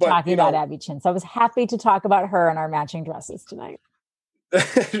 I love talking about Abby Chin. So I was happy to talk about her and our matching dresses tonight.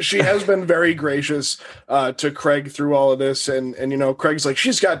 She has been very gracious to Craig through all of this. And Craig's like,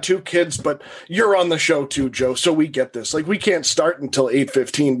 she's got 2 kids, but you're on the show too, Joe. So we get this. Like, we can't start until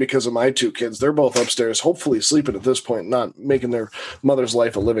 8:15 because of my 2 kids. They're both upstairs, hopefully sleeping at this point, not making their mother's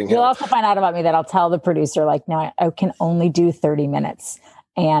life a living hell. You'll also find out about me that I'll tell the producer, like, no, I can only do 30 minutes.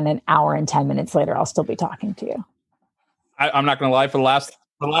 And an hour and 10 minutes later, I'll still be talking to you. I'm not going to lie. For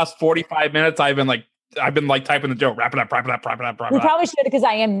the last 45 minutes, I've been typing the joke, wrap it up. We probably should, because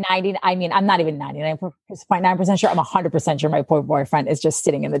I am 90. I mean, I'm not even 99.9% sure. I'm 100% sure my poor boyfriend is just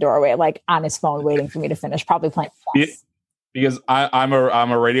sitting in the doorway, like on his phone, waiting for me to finish, probably playing chess. Because I'm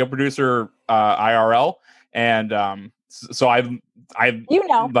a radio producer, IRL. And so I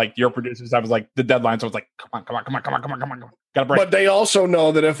like your producers, I was like the deadline. So I was like, come on. Got a break. But they also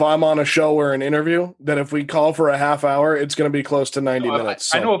know that if I'm on a show or an interview, that if we call for a half hour, it's going to be close to 90 minutes.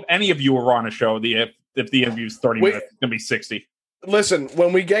 So. I know if any of you were on a show, if the interview is 30 minutes, it's going to be 60. Listen,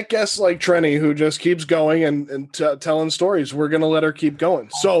 when we get guests like Trenni, who just keeps going and telling stories, we're going to let her keep going.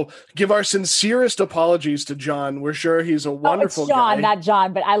 So give our sincerest apologies to John. We're sure he's a wonderful John, guy. Not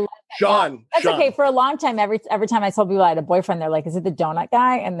John, but I love Sean. That's Sean. okay. For a long time, every time I told people I had a boyfriend, they're like, "Is it the donut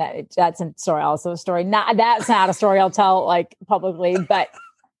guy?" And that's a story. Also a story. That's not a story I'll tell like publicly, but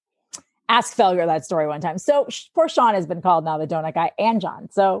ask Felger that story one time. So poor Sean has been called now the donut guy and John.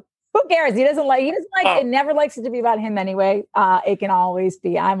 So who cares? He doesn't like it. Never likes it to be about him anyway. It can always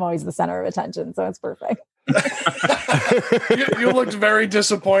be. I'm always the center of attention, so it's perfect. you looked very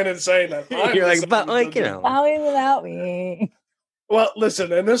disappointed saying that. You're like, but like, always about me. Well,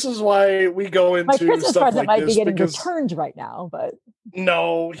 listen, and this is why we go into my Christmas stuff present like might this be getting returned right now, but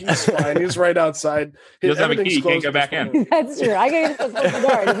no, he's fine. He's right outside. He doesn't have a key. He can't get back in. That's true. I can just close the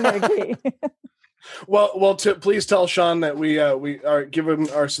door. He doesn't have a key. Well, please tell Sean that we are give him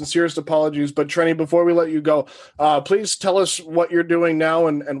our sincerest apologies. But Trenni, before we let you go, please tell us what you're doing now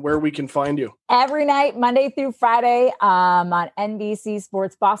and where we can find you. Every night, Monday through Friday, on NBC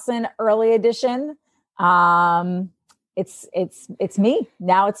Sports Boston Early Edition. It's me.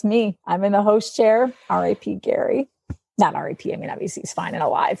 Now it's me. I'm in the host chair. R.I.P. Gary. Not R.I.P. I mean, obviously he's fine and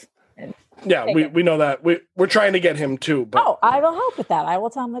alive. And yeah, we know that. We're trying to get him too. But I will help with that. I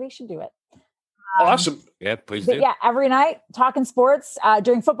will tell him that he should do it. Awesome. Yeah, please do. Yeah, every night talking sports.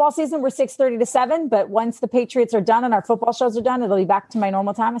 During football season, we're 6:30 to 7. But once the Patriots are done and our football shows are done, it'll be back to my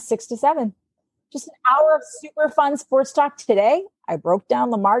normal time of 6 to 7. Just an hour of super fun sports talk today. I broke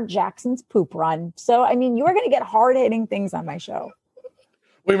down Lamar Jackson's poop run. So, I mean, you are going to get hard-hitting things on my show.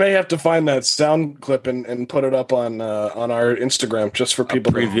 We may have to find that sound clip and put it up on our Instagram just for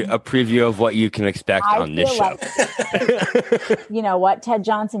people. A preview of what you can expect on this show. Like, you know what, Ted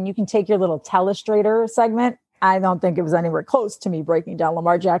Johnson, you can take your little telestrator segment. I don't think it was anywhere close to me breaking down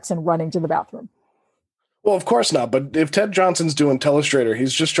Lamar Jackson running to the bathroom. Well, of course not. But if Ted Johnson's doing telestrator,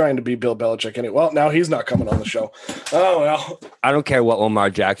 he's just trying to be Bill Belichick anyway. Well, now he's not coming on the show. Oh, well. I don't care what Lamar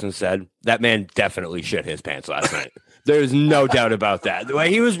Jackson said. That man definitely shit his pants last night. There's no doubt about that. The way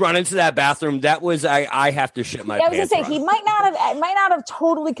he was running to that bathroom, that was I have to shit my pants. I was gonna say he might not have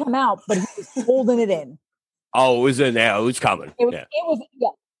totally come out, but he was holding it in. Oh, it was in there. It was coming. It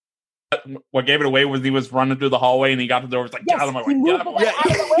was what gave it away was he was running through the hallway and he got to the door. It was like, Yes, get out of my he way. Get moved out of my way. out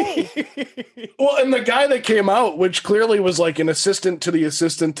of the way. Well, and the guy that came out, which clearly was like an assistant to the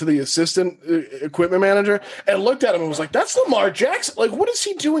assistant to the assistant equipment manager, and looked at him and was like, "That's Lamar Jackson. Like, what is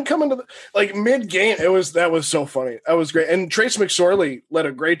he doing coming to the like mid game?" That was so funny. That was great. And Trace McSorley led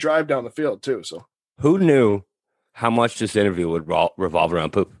a great drive down the field too. So who knew how much this interview would revolve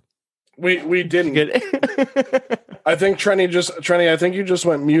around poop? We didn't. I think Trenni, I think you just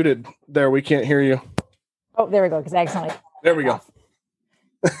went muted there. We can't hear you. Oh, there we go. Because I accidentally. There we go.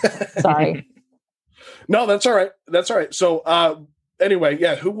 Sorry. No, that's all right. That's all right. So anyway,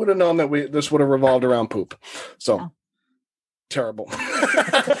 yeah, who would have known that this would have revolved around poop? So terrible.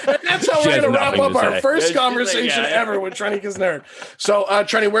 That's how we're going to wrap up our first conversation ever with Trenni Kusnierek. So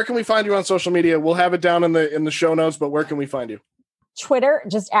Trenni, where can we find you on social media? We'll have it down in the show notes, but where can we find you? Twitter,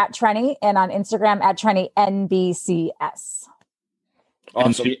 just at Trenni, and on Instagram at Trenni NBCS.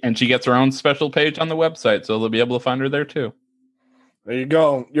 Awesome. And she gets her own special page on the website, so they'll be able to find her there too. There you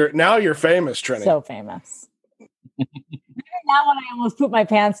go. You're famous, Trenni. So famous. Now when I almost poop my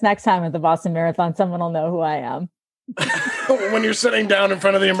pants next time at the Boston Marathon, someone will know who I am. When you're sitting down in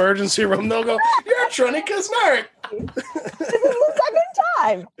front of the emergency room, they'll go, "You're Trenni Kusnierek." This is the second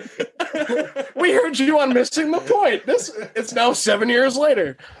time. We heard you on Missing the Point. It's now 7 years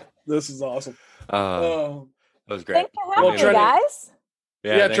later. This is awesome. That was great. Thanks for having me, guys.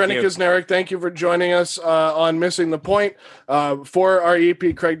 Yeah, Trenni Kusnierek, thank you for joining us on Missing the Point. For our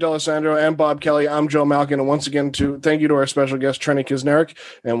EP, Craig D'Alessandro and Bob Kelly, I'm Joe Malkin. And once again, thank you to our special guest, Trenni Kusnierek.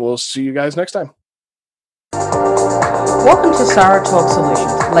 And we'll see you guys next time. Welcome to Sarah Talk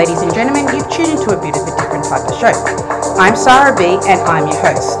Solutions. Ladies and gentlemen, you've tuned into a bit of a different type of show. I'm Sarah B and I'm your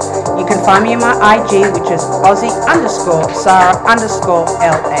host. You can find me on my IG, which is Aussie_Sarah_LA.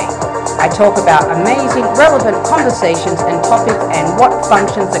 I talk about amazing, relevant conversations and topics and what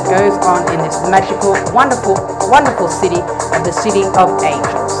functions that goes on in this magical, wonderful, wonderful city of the City of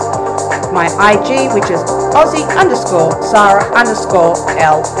Angels. My IG, which is Aussie_Sarah_LA.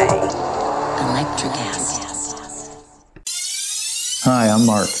 Electric acid. Hi, I'm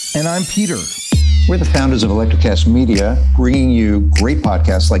Mark. And I'm Peter. We're the founders of Electricast Media, bringing you great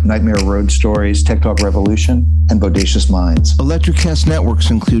podcasts like Nightmare Road Stories, Tech Talk Revolution, and Bodacious Minds. Electricast networks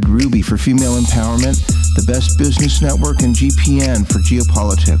include Ruby for female empowerment, the Best Business Network, and GPN for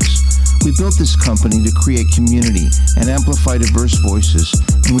geopolitics. We built this company to create community and amplify diverse voices,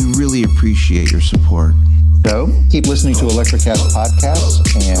 and we really appreciate your support. So, keep listening to Electricast podcasts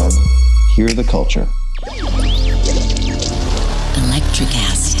and hear the culture. Electric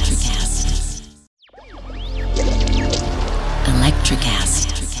acid. Electric acid.